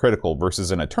becomes critical,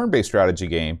 versus in a turn-based strategy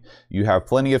game, you have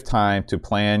plenty of time to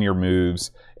plan your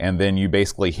moves, and then you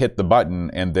basically hit the button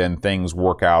and then things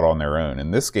work out on their own.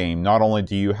 In this game, not only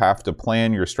do you have to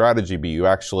plan your strategy, but you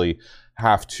actually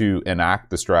have to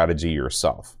enact the strategy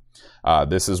yourself.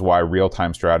 This is why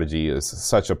real-time strategy is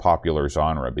such a popular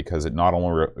genre, because it not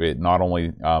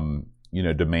only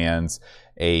demands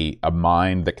a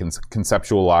mind that can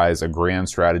conceptualize a grand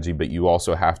strategy, but you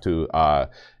also have to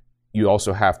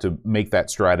make that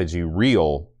strategy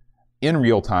real in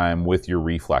real time with your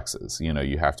reflexes.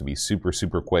 You have to be super,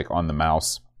 super quick on the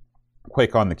mouse,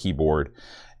 quick on the keyboard.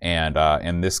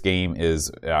 And this game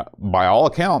is, by all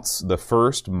accounts, the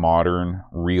first modern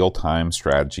real-time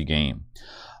strategy game.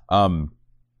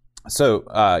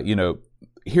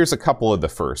 Here's a couple of the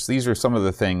firsts. These are some of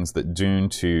the things that Dune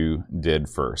 2 did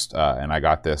first, and I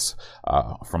got this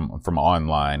from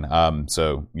online.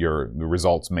 So the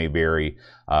results may vary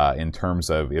in terms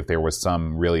of if there was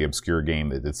some really obscure game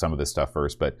that did some of this stuff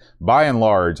first. But by and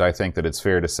large, I think that it's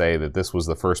fair to say that this was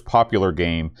the first popular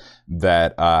game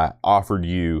that offered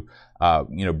you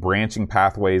branching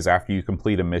pathways after you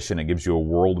complete a mission. It gives you a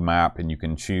world map, and you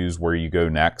can choose where you go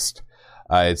next.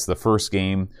 It's the first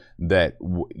game that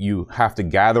you have to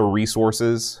gather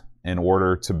resources in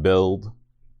order to build.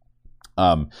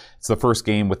 It's the first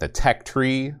game with a tech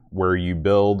tree where you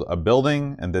build a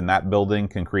building, and then that building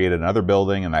can create another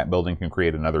building, and that building can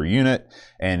create another unit,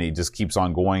 and it just keeps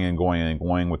on going and going and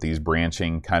going with these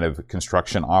branching kind of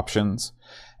construction options.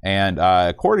 And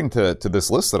according to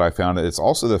this list that I found, it's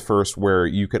also the first where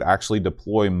you could actually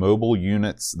deploy mobile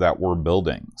units that were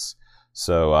buildings.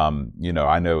 So,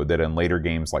 I know that in later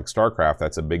games like StarCraft,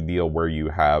 that's a big deal, where you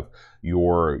have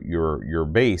your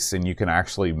base, and you can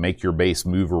actually make your base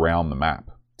move around the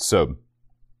map. So,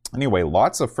 anyway,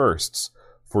 lots of firsts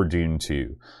for Dune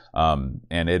 2,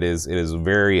 and it is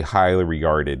very highly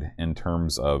regarded in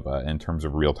terms of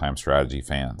real-time strategy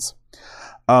fans.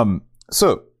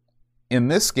 So, in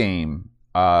this game,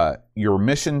 your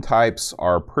mission types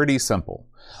are pretty simple.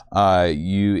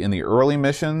 In the early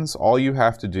missions, all you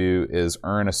have to do is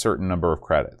earn a certain number of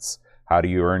credits. How do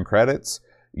you earn credits?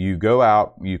 You go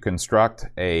out, you construct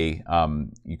a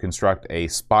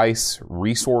spice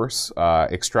resource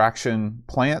extraction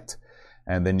plant,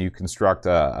 and then you construct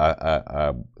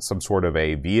some sort of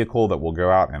a vehicle that will go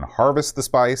out and harvest the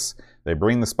spice. They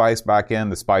bring the spice back in.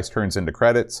 The spice turns into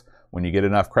credits. When you get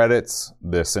enough credits,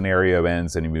 the scenario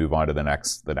ends, and you move on to the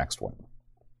next one.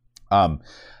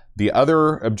 The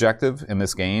other objective in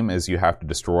this game is you have to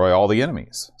destroy all the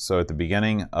enemies. So at the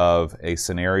beginning of a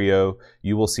scenario,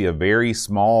 you will see a very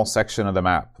small section of the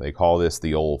map. They call this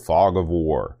the old fog of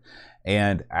war.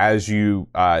 And as you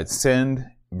send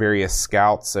various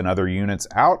scouts and other units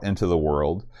out into the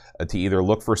world to either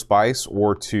look for spice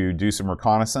or to do some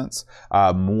reconnaissance,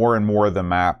 more and more of the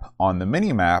map on the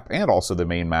mini-map and also the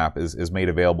main map is made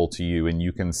available to you, and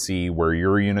you can see where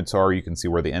your units are, you can see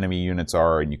where the enemy units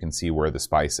are, and you can see where the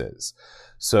spice is.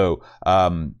 So,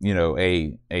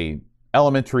 a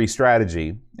elementary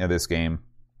strategy in this game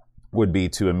would be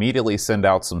to immediately send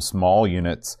out some small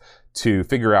units to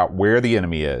figure out where the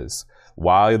enemy is.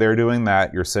 While they're doing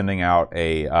that, you're sending out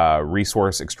a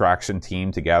resource extraction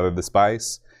team to gather the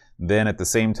spice. Then at the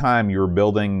same time, you're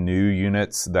building new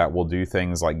units that will do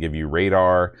things like give you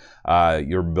radar.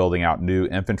 You're building out new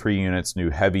infantry units,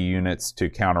 new heavy units to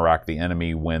counteract the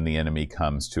enemy when the enemy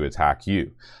comes to attack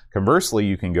you. Conversely,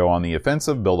 you can go on the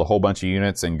offensive, build a whole bunch of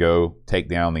units, and go take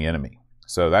down the enemy.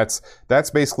 So that's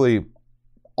basically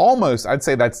almost, I'd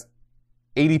say that's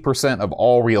 80% of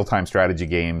all real-time strategy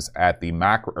games at the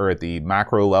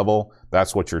macro level.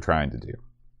 That's what you're trying to do.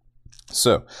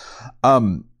 So,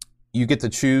 you get to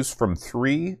choose from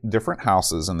 3 different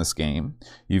houses in this game.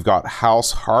 You've got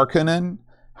House Harkonnen,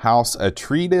 House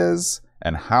Atreides,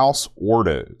 and House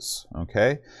Ordos.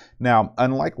 Okay? Now,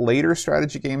 unlike later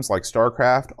strategy games like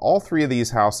StarCraft, all 3 of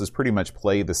these houses pretty much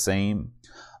play the same.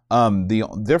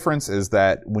 The difference is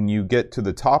that when you get to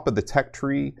the top of the tech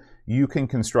tree, you can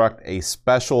construct a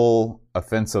special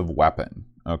offensive weapon.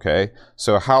 Okay?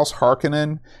 So House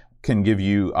Harkonnen can give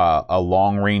you a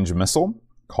long-range missile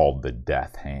called the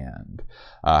Death Hand.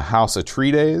 House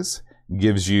Atreides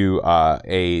gives you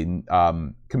a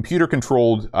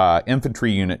computer-controlled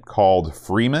infantry unit called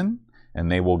Freeman, and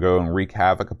they will go and wreak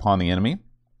havoc upon the enemy.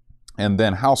 And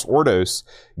then House Ordos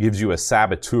gives you a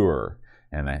Saboteur,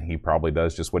 And then he probably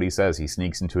does just what he says. He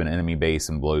sneaks into an enemy base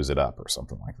and blows it up or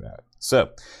something like that.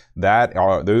 So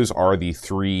those are the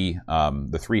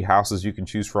three houses you can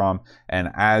choose from. And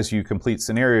as you complete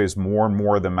scenarios, more and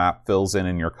more the map fills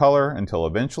in your color until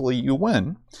eventually you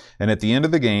win. And at the end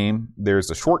of the game, there's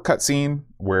a shortcut scene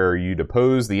where you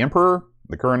depose the emperor,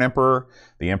 the current emperor.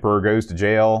 The emperor goes to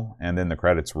jail, and then the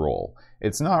credits roll.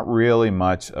 It's not really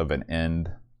much of an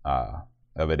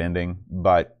ending,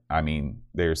 but I mean,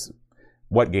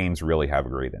 what games really have a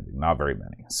great ending? Not very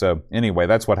many. So anyway,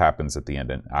 that's what happens at the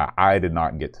end. And I did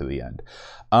not get to the end.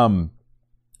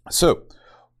 So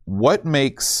what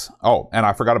makes... Oh, and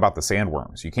I forgot about the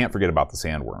sandworms. You can't forget about the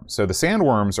sandworms. So the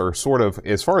sandworms are sort of,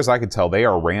 as far as I could tell, they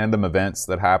are random events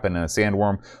that happen in a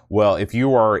sandworm. Well, if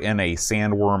you are in a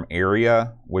sandworm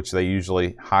area, which they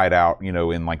usually hide out,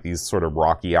 in like these sort of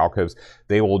rocky alcoves,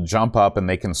 they will jump up and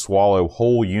they can swallow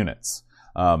whole units.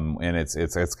 And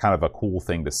it's kind of a cool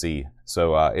thing to see.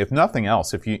 So if nothing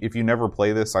else, if you never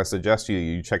play this, I suggest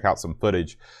you check out some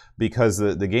footage, because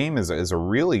the game is a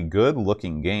really good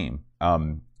looking game.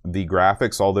 The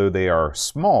graphics, although they are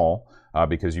small,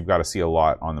 because you've got to see a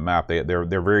lot on the map, they're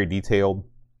very detailed,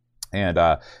 and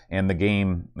the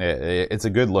game, it's a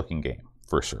good looking game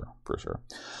for sure.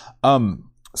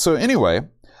 So anyway,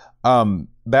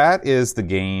 that is the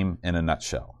game in a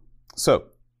nutshell. So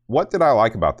what did I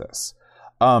like about this?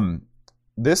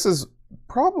 This is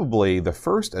probably the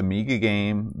first Amiga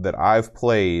game that I've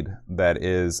played that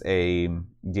is a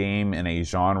game in a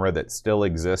genre that still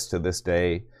exists to this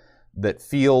day that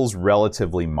feels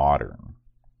relatively modern.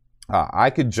 I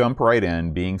could jump right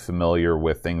in, being familiar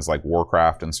with things like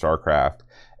Warcraft and Starcraft,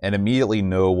 and immediately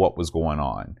know what was going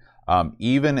on.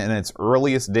 Even in its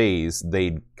earliest days,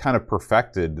 they kind of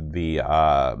perfected the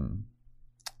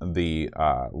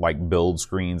like build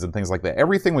screens and things like that.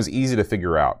 Everything was easy to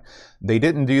figure out. They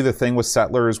didn't do the thing with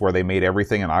Settlers where they made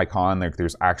everything an icon.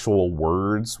 There's actual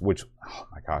words, which, oh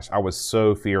my gosh, I was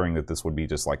so fearing that this would be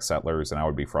just like Settlers and I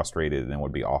would be frustrated and it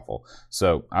would be awful.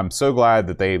 So I'm so glad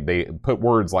that they put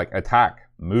words like attack,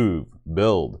 move,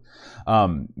 build,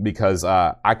 because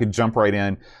I could jump right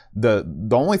in. The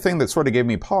only thing that sort of gave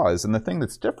me pause, and the thing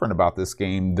that's different about this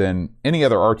game than any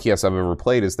other RTS I've ever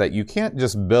played, is that you can't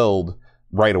just build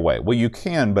right away. Well, you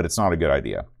can, but it's not a good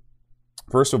idea.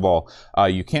 First of all,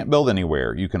 you can't build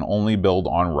anywhere. You can only build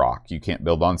on rock. You can't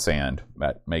build on sand.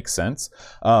 That makes sense.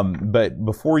 But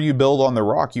before you build on the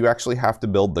rock, you actually have to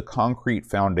build the concrete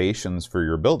foundations for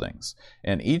your buildings.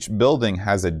 And each building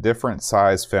has a different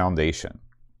size foundation.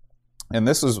 And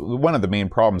this is one of the main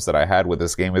problems that I had with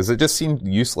this game, is it just seemed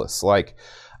useless. Like,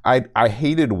 I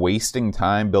hated wasting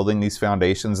time building these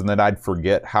foundations, and then I'd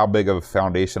forget how big of a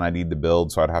foundation I need to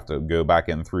build, so I'd have to go back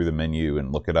in through the menu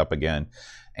and look it up again.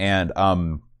 And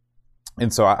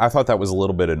so I thought that was a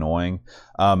little bit annoying.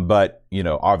 But,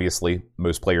 obviously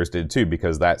most players did too,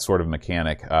 because that sort of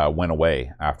mechanic went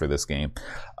away after this game.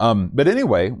 But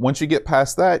anyway, once you get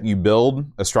past that, you build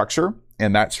a structure,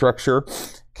 and that structure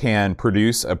can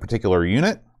produce a particular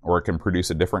unit, or it can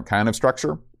produce a different kind of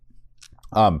structure.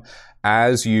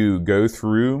 As you go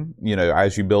through,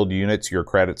 as you build units, your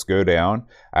credits go down.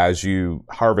 As you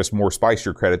harvest more spice,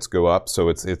 your credits go up. So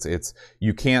it's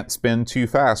you can't spend too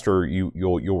fast, or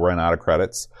you'll run out of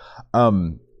credits.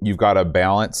 You've got to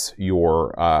balance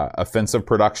your offensive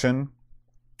production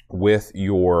with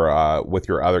your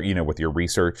other, with your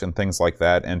research and things like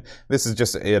that. And this is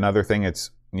just another thing.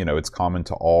 It's common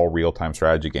to all real-time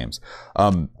strategy games.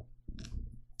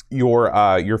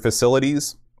 Your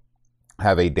facilities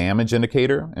have a damage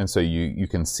indicator, and so you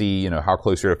can see how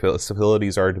close your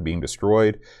facilities are to being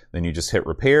destroyed. Then you just hit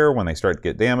repair when they start to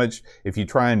get damaged. If you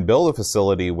try and build a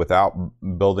facility without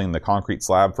building the concrete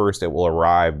slab first, it will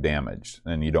arrive damaged,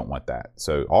 and you don't want that.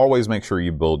 So always make sure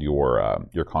you build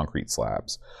your concrete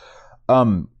slabs.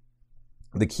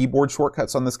 The keyboard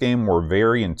shortcuts on this game were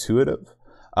very intuitive.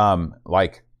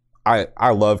 I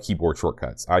love keyboard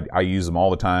shortcuts. I use them all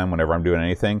the time whenever I'm doing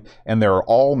anything, and they're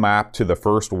all mapped to the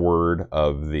first word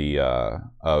of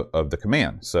the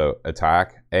command. So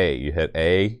attack A, you hit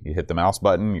the mouse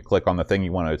button, you click on the thing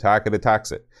you want to attack, it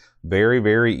attacks it. Very,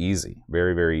 very easy.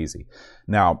 Very, very easy.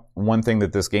 Now, one thing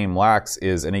that this game lacks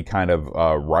is any kind of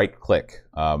right-click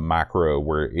macro,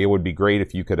 where it would be great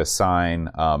if you could assign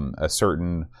a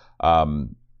certain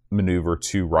maneuver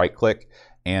to right-click.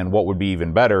 And what would be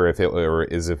even better if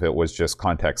it was just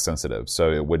context sensitive.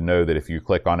 So it would know that if you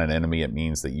click on an enemy, it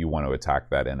means that you want to attack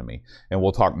that enemy. And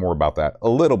we'll talk more about that a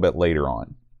little bit later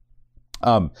on.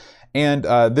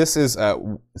 This is,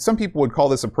 some people would call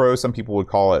this a pro, some people would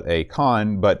call it a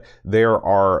con, but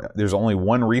there's only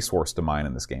one resource to mine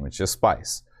in this game. It's just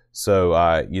spice.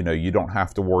 So, you don't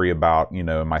have to worry about,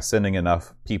 am I sending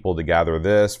enough people to gather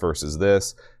this versus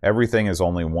this? Everything is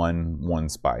only one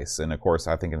spice. And of course,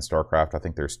 I think in StarCraft, I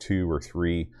think there's 2 or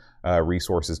 3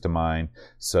 resources to mine.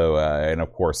 So, and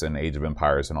of course, in Age of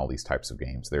Empires and all these types of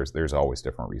games, there's always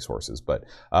different resources. But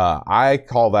I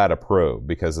call that a pro,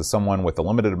 because as someone with a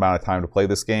limited amount of time to play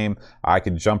this game, I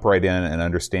could jump right in and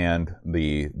understand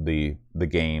the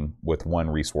game with one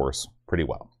resource pretty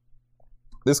well.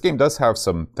 This game does have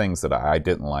some things that I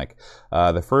didn't like.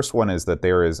 The first one is that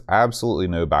there is absolutely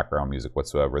no background music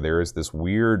whatsoever. There is this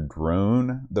weird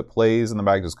drone that plays in the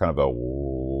back, just kind of a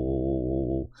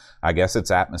whoa. I guess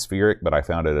it's atmospheric, but I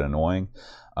found it annoying.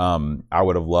 I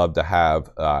would have loved to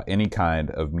have any kind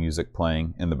of music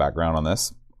playing in the background on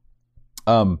this.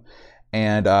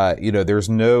 There's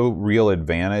no real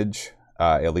advantage,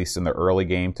 at least in the early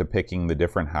game, to picking the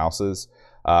different houses.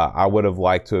 I would have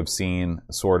liked to have seen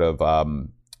sort of,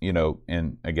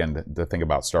 and again, to think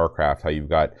about StarCraft, how you've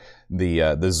got the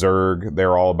Zerg.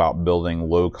 They're all about building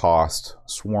low-cost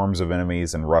swarms of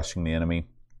enemies and rushing the enemy,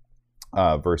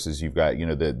 versus you've got,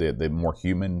 the more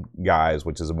human guys,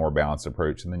 which is a more balanced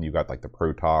approach. And then you've got like the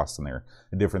Protoss, and they're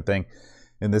a different thing.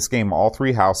 In this game, all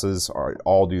 3 houses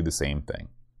all do the same thing.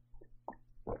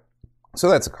 So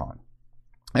that's a con.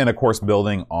 And of course,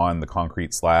 building on the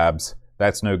concrete slabs,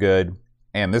 that's no good.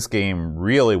 And this game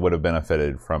really would have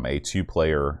benefited from a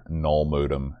 2-player null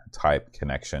modem type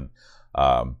connection.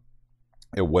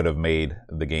 It would have made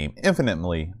the game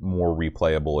infinitely more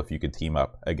replayable if you could team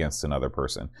up against another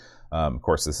person. Of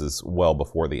course, this is well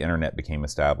before the internet became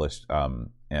established. And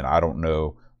I don't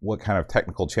know what kind of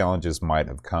technical challenges might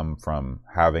have come from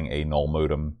having a null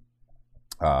modem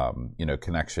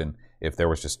connection, if there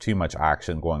was just too much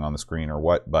action going on the screen or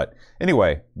what. But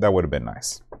anyway, that would have been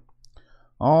nice.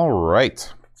 All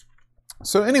right.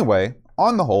 So anyway,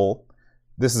 on the whole,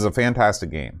 this is a fantastic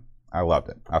game. I loved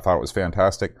it. I thought it was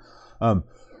fantastic.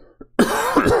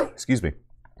 Excuse me.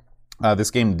 This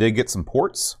game did get some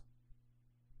ports.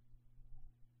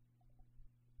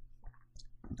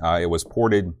 It was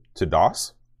ported to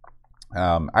DOS.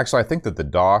 Actually, I think that the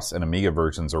DOS and Amiga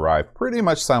versions arrived pretty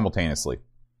much simultaneously.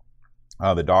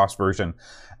 The DOS version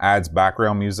adds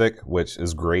background music, which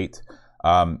is great.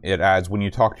 It adds, when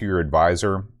you talk to your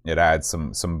advisor, it adds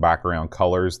some background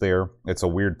colors there. It's a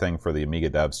weird thing for the Amiga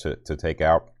devs to take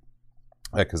out,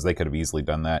 because they could have easily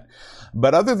done that.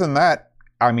 But other than that,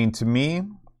 I mean, to me,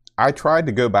 I tried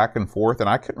to go back and forth, and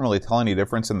I couldn't really tell any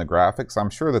difference in the graphics. I'm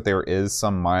sure that there is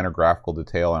some minor graphical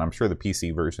detail, and I'm sure the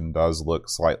PC version does look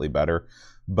slightly better.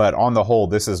 But on the whole,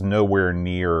 this is nowhere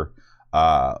near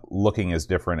looking as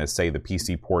different as, say, the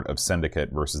PC port of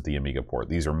Syndicate versus the Amiga port.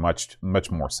 These are much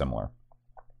more similar.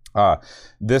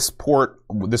 This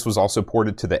was also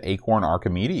ported to the Acorn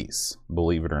Archimedes,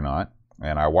 believe it or not.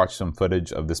 And I watched some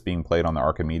footage of this being played on the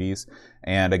Archimedes.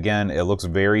 And again, it looks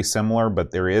very similar,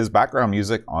 but there is background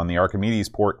music on the Archimedes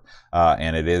port,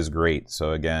 and it is great.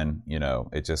 So again,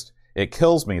 it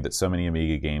kills me that so many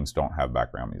Amiga games don't have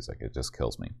background music. It just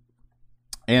kills me.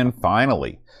 And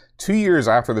finally, 2 years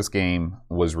after this game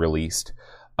was released,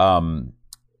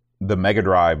 the Mega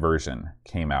Drive version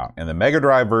came out. And the Mega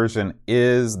Drive version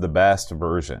is the best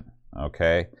version,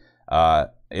 okay?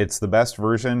 It's the best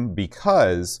version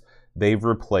because they've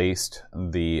replaced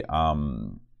the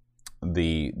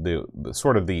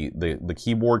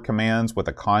keyboard commands with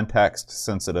a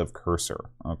context-sensitive cursor,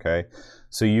 okay?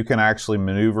 So you can actually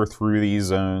maneuver through these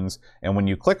zones, and when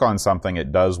you click on something,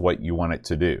 it does what you want it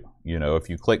to do. If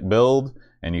you click build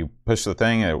and you push the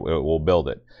thing, it will build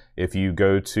it. If you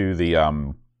go to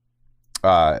the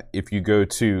if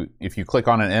you click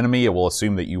on an enemy, it will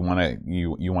assume that you want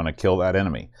to kill that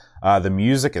enemy. The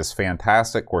music is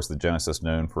fantastic. Of course, the Genesis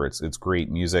known for its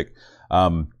great music.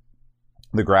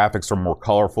 The graphics are more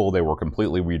colorful. They were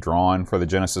completely redrawn for the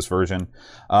Genesis version.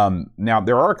 Now,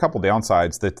 there are a couple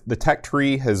downsides. The tech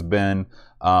tree has been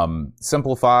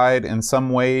simplified in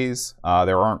some ways.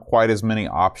 There aren't quite as many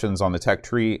options on the tech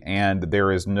tree, and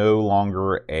there is no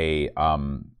longer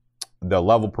the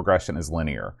level progression is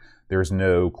linear. There's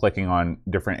no clicking on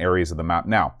different areas of the map.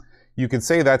 Now, you could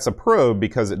say that's a pro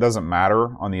because it doesn't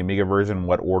matter on the Amiga version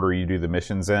what order you do the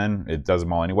missions in. It does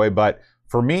them all anyway. But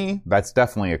for me, that's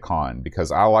definitely a con because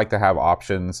I like to have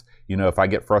options. If I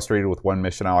get frustrated with one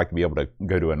mission, I like to be able to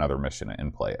go to another mission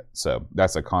and play it. So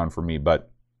that's a con for me.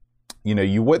 But,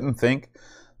 you wouldn't think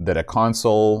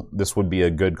that this would be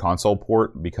a good console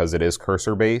port because it is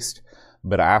cursor based.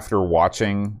 But after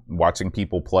watching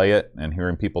people play it and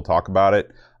hearing people talk about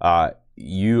it,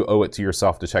 you owe it to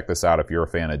yourself to check this out if you're a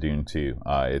fan of Dune 2.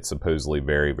 It's supposedly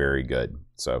very, very good.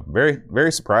 So very,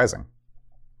 very surprising.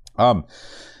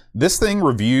 This thing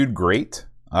reviewed great.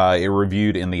 It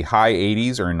reviewed in the high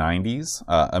 80s or 90s.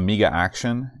 Amiga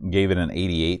Action gave it an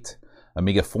 88.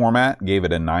 Amiga Format gave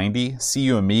it a 90.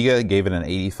 CU Amiga gave it an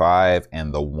 85.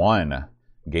 And The One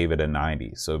gave it a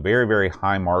 90. So very, very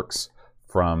high marks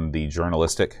from the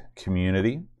journalistic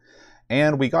community.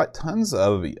 And we got tons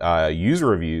of user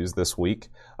reviews this week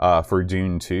for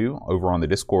Dune 2 over on the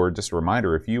Discord. Just a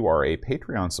reminder, if you are a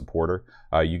Patreon supporter,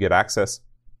 you get access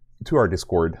to our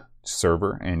Discord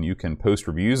server, and you can post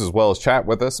reviews as well as chat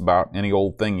with us about any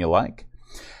old thing you like.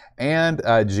 And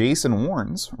Jason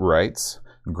Warnes writes,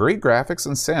 great graphics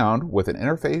and sound with an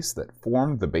interface that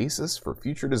formed the basis for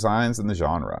future designs in the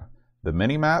genre. The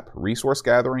minimap, resource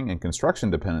gathering, and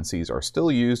construction dependencies are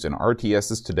still used in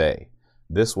RTSs today.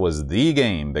 This was the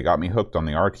game that got me hooked on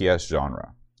the RTS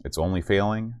genre. Its only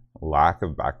failing, lack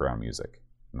of background music.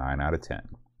 9 out of 10.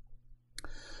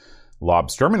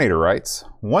 Lobsterminator writes,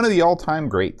 one of the all-time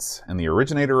greats and the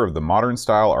originator of the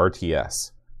modern-style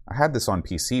RTS. I had this on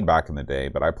PC back in the day,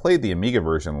 but I played the Amiga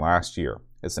version last year.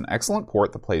 It's an excellent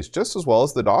port that plays just as well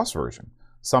as the DOS version,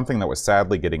 something that was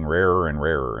sadly getting rarer and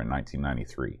rarer in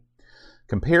 1993.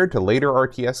 Compared to later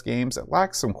RTS games, it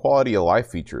lacks some quality-of-life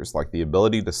features like the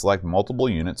ability to select multiple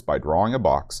units by drawing a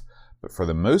box, but for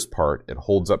the most part, it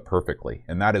holds up perfectly.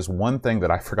 And that is one thing that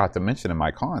I forgot to mention in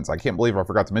my cons. I can't believe I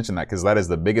forgot to mention that, because that is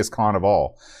the biggest con of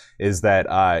all, is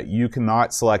that you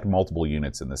cannot select multiple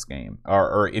units in this game.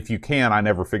 Or if you can, I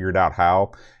never figured out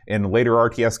how. In later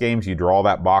RTS games, you draw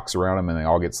that box around them and they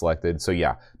all get selected. So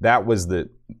yeah, that was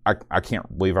I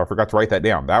can't believe I forgot to write that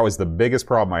down. That was the biggest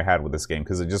problem I had with this game,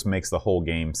 because it just makes the whole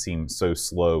game seem so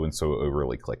slow and so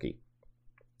overly clicky.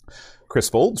 Chris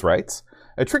Folds writes,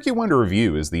 a tricky one to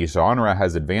review as the genre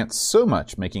has advanced so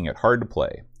much, making it hard to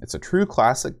play. It's a true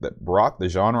classic that brought the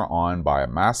genre on by a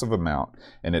massive amount,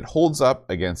 and it holds up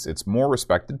against its more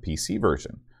respected PC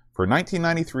version. For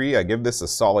 1993, I give this a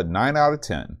solid 9 out of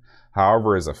 10.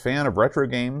 However, as a fan of retro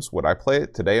games, would I play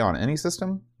it today on any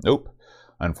system? Nope.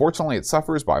 Unfortunately, it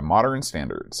suffers by modern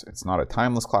standards. It's not a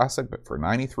timeless classic, but for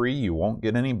 93, you won't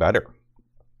get any better.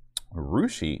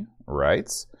 Rushi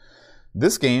writes,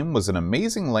 this game was an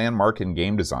amazing landmark in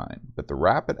game design, but the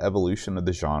rapid evolution of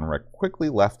the genre quickly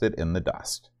left it in the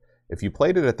dust. If you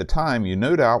played it at the time, you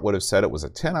no doubt would have said it was a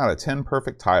 10 out of 10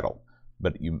 perfect title,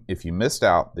 but if you missed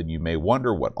out, then you may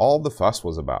wonder what all the fuss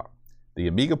was about. The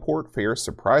Amiga port fares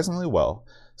surprisingly well,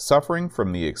 suffering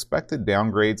from the expected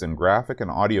downgrades in graphic and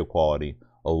audio quality,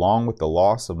 along with the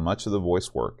loss of much of the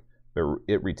voice work, but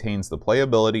it retains the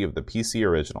playability of the PC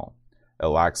original. It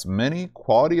lacks many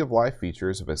quality-of-life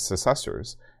features of its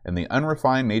successors, and the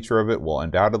unrefined nature of it will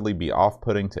undoubtedly be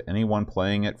off-putting to anyone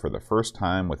playing it for the first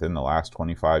time within the last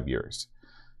 25 years.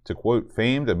 To quote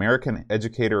famed American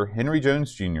educator Henry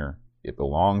Jones Jr., it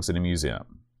belongs in a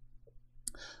museum.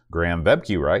 Graham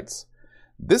Vebke writes,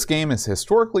 this game is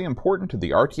historically important to the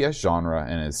RTS genre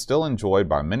and is still enjoyed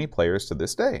by many players to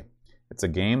this day. It's a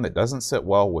game that doesn't sit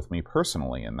well with me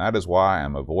personally, and that is why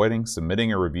I'm avoiding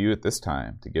submitting a review at this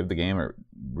time to give the game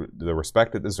the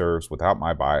respect it deserves without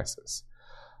my biases.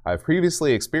 I've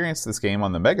previously experienced this game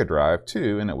on the Mega Drive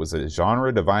too, and it was a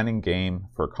genre-defining game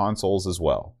for consoles as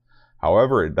well.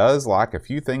 However, it does lack a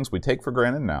few things we take for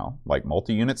granted now, like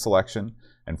multi-unit selection,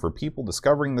 and for people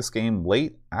discovering this game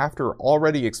late after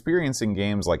already experiencing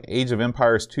games like Age of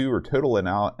Empires 2 or Total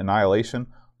Annihilation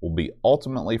will be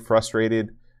ultimately frustrated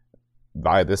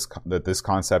by that this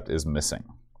concept is missing.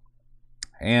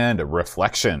 And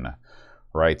Reflection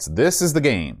writes, this is the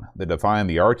game that defined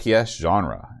the RTS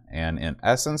genre, and in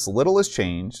essence little has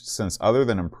changed since other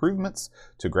than improvements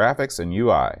to graphics and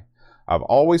UI. I've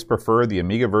always preferred the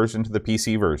Amiga version to the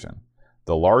PC version.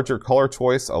 The larger color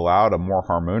choice allowed a more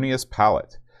harmonious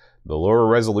palette. The lower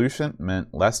resolution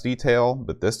meant less detail,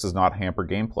 but this does not hamper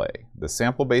gameplay. The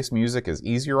sample-based music is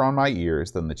easier on my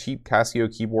ears than the cheap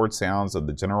Casio keyboard sounds of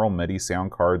the General MIDI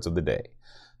sound cards of the day.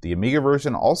 The Amiga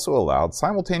version also allowed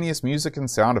simultaneous music and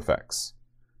sound effects.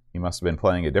 You must have been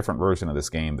playing a different version of this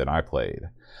game than I played.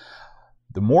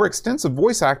 The more extensive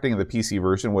voice acting of the PC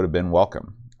version would have been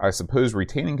welcome. I suppose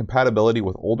retaining compatibility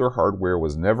with older hardware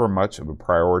was never much of a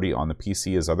priority on the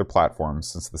PC as other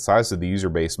platforms, since the size of the user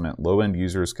base meant low-end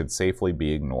users could safely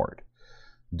be ignored.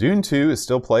 Dune 2 is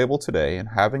still playable today, and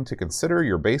having to consider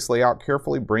your base layout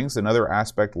carefully brings another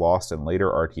aspect lost in later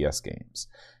RTS games.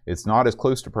 It's not as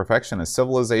close to perfection as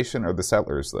Civilization or The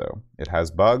Settlers, though. It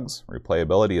has bugs,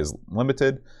 replayability is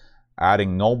limited,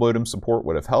 adding null modem support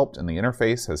would have helped, and the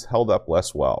interface has held up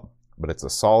less well. But it's a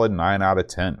solid 9 out of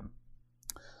 10.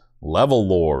 Level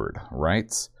Lord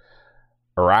writes,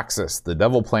 Araxis, the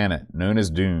devil planet known as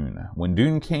Dune. When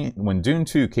Dune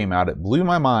 2 came out, it blew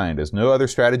my mind as no other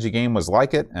strategy game was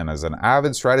like it, and as an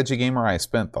avid strategy gamer, I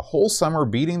spent the whole summer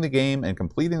beating the game and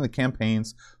completing the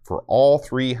campaigns for all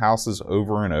 3 houses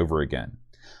over and over again.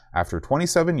 After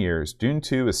 27 years, Dune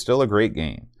 2 is still a great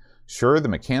game. Sure, the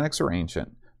mechanics are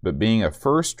ancient, but being a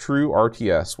first true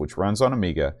RTS which runs on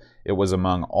Amiga, it was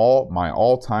among my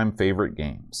all-time favorite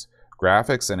games.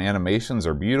 Graphics and animations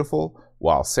are beautiful,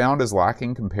 while sound is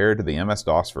lacking compared to the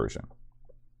MS-DOS version.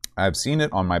 I've seen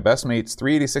it on my best mate's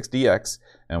 386DX,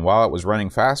 and while it was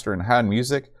running faster and had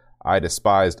music, I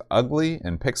despised ugly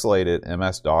and pixelated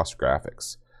MS-DOS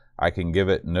graphics. I can give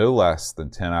it no less than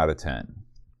 10 out of 10.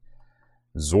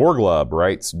 Zorglub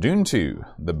writes, Dune 2,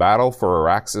 The Battle for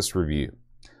Araxis review.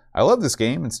 I love this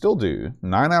game and still do.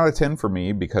 9 out of 10 for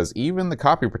me because even the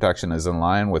copy protection is in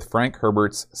line with Frank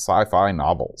Herbert's sci-fi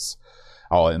novels.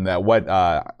 Oh, and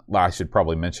I should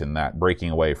probably mention that,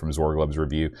 breaking away from Zorglub's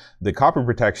review, the copy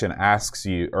protection asks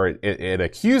you, or it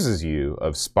accuses you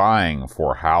of spying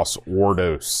for House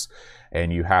Ordos,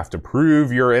 and you have to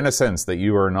prove your innocence, that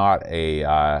you are not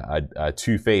a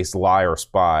two-faced liar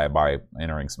spy by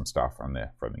entering some stuff from the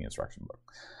instruction book.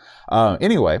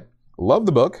 Anyway, love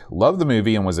the book, love the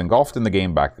movie, and was engulfed in the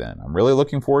game back then. I'm really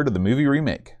looking forward to the movie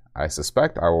remake. I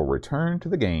suspect I will return to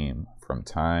the game from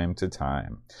time to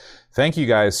time. Thank you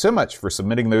guys so much for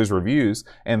submitting those reviews,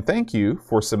 and thank you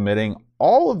for submitting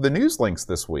all of the news links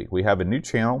this week. We have a new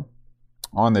channel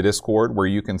on the Discord where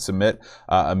you can submit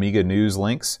Amiga news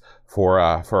links for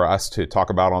us to talk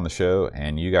about on the show,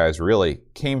 and you guys really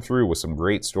came through with some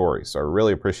great stories, so I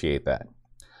really appreciate that.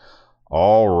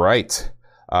 All right,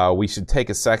 we should take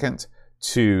a second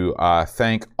to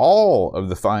thank all of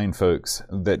the fine folks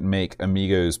that make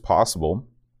Amigos possible.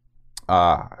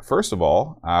 First of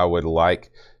all, I would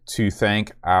like to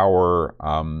thank our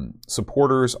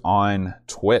supporters on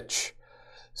Twitch.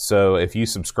 So if you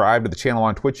subscribe to the channel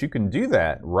on Twitch, you can do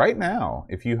that right now.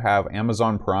 If you have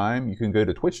Amazon Prime, you can go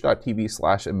to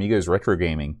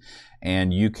twitch.tv/AmigosRetroGaming,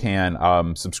 and you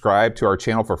can subscribe to our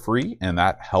channel for free, and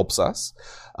that helps us.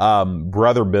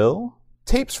 Brother Bill,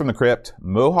 Tapes from the Crypt,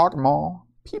 Mohawk Mall,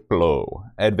 Peeplo,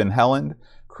 Edvin Helland,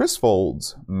 Chris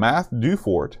Folds, Math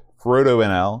Dufort, Frodo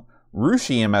NL,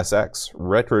 Rushi MSX,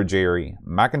 Retro Jerry,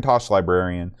 Macintosh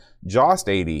Librarian,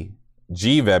 Jost80,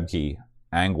 G Vebke,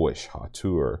 Anguish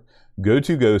Hauteur,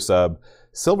 Go2GoSub,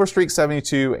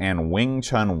 Silverstreak72, and Wing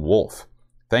Chun Wolf.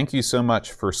 Thank you so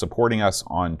much for supporting us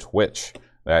on Twitch.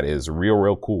 That is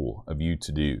real cool of you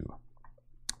to do.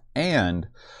 And,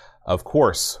 of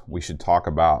course, we should talk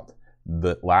about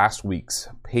the last week's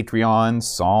Patreon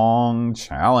Song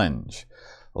Challenge.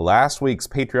 Last week's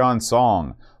Patreon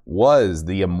song was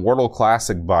the immortal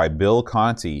classic by Bill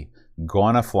Conti,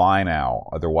 Gonna Fly Now,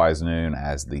 otherwise known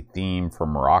as the theme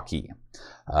from Rocky.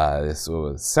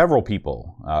 Several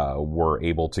people were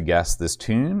able to guess this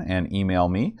tune and email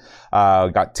me.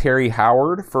 Got Terry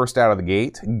Howard first out of the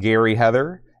gate, Gary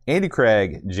Heather, Andy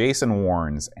Craig, Jason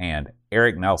Warnes, and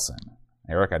Eric Nelson.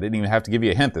 Eric, I didn't even have to give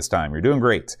you a hint this time. You're doing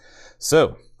great.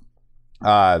 So,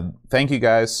 thank you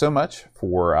guys so much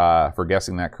for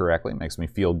guessing that correctly. It makes me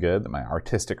feel good that my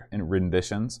artistic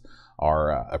renditions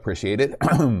are appreciated.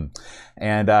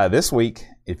 And this week,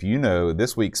 if you know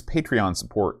this week's Patreon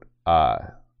support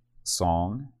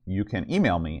song, you can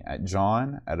email me at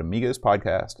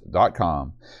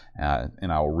john@amigospodcast.com,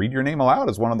 and I'll read your name aloud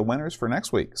as one of the winners for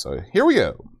next week. So here we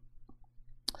go.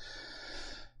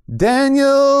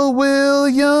 Daniel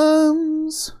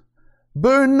Williams,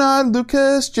 Bernard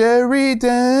Lucas, Jerry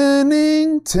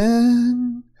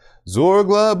Dennington,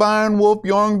 Zorglub, Iron Wolf,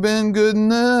 Bjorn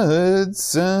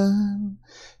Goodnudson,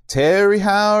 Terry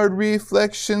Howard,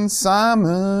 Reflection,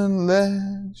 Simon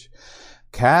Ledge,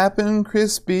 Cap'n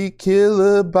Crispy,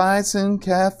 Kilobytes, and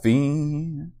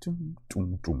Caffeine,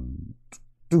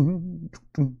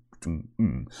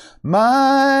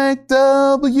 Mike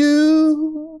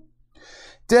W.,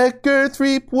 Decker,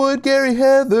 Threepwood, Gary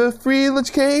Heather,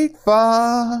 Freelanch, Kate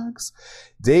Fox,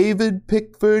 David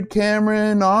Pickford,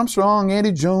 Cameron Armstrong,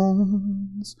 Andy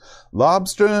Jones,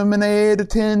 Lobster Minade, a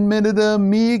 10-minute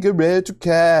Amiga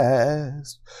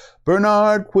Retrocast,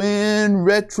 Bernard Quinn,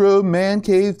 Retro Man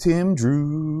Cave, Tim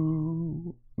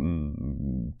Drew,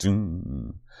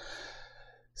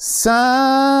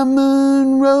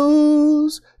 Simon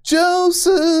Rose,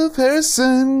 Joseph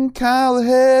Harrison, Kyle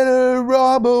Header,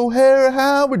 Rob O'Hara,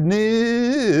 Howard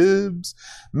Nibbs,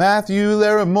 Matthew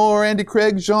Larimore, Andy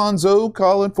Craig, John Zoe,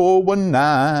 Colin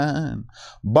 419,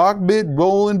 Bachbit,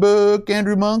 Roland Burke,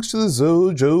 Andrew Monks to the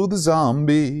Zoe, Joe the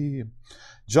Zombie,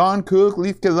 John Cook,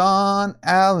 Leif Galan,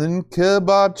 Alan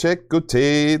Kebab,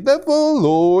 Checote, Level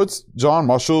Lords, John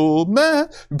Marshall,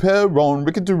 Matt Perron,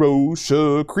 Ricky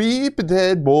DeRocha, Creepy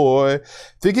Dead Boy,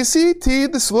 Vicky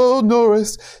CT, The Slow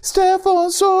Norris, Stefan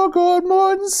Sorgård,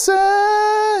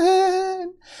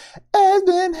 Mortensen,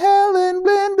 Edmund Helen,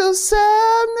 Blender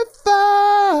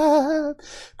 75,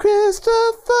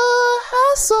 Christopher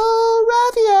Hassel,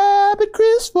 Ravi Abbott,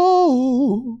 Chris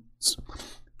Foltz,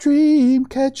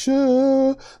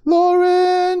 Dreamcatcher,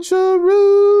 Lauren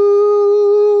Giroux,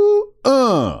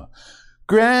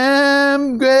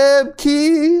 Graham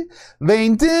Grebke,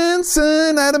 Lane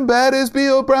Denson, Adam Battersby,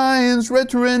 O'Brien's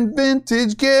Retro and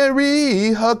Vintage,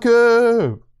 Gary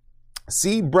Hucker,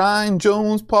 C. Brian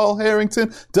Jones, Paul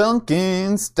Harrington,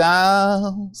 Duncan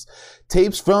Styles,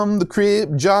 Tapes from the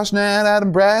Crib, Josh Nat,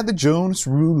 Adam Bradley, Jonas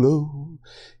Rulo,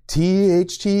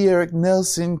 THT, Eric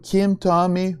Nelson, Kim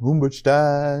Tommy,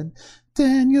 Humbertstein,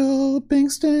 Daniel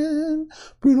Bingston,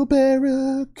 Brutal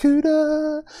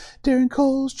Barracuda, Darren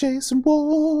Coles, Jason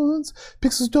Warnes,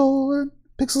 Pixels Dawn,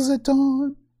 Pixels at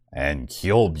Dawn, and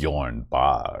Kjolbjorn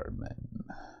Barman.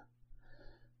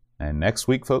 And next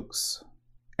week, folks,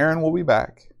 Aaron will be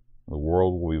back. The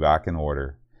world will be back in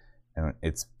order. And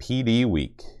it's PD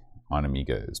week on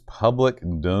Amigos, Public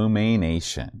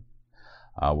Domaination.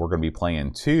 We're going to be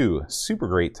playing 2 super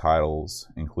great titles,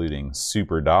 including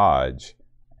Super Dodge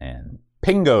and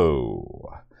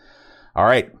Pingo. All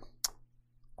right.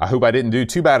 I hope I didn't do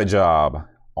too bad a job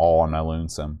all on my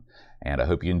lonesome. And I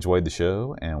hope you enjoyed the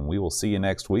show, and we will see you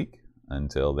next week.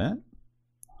 Until then,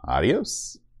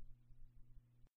 adios.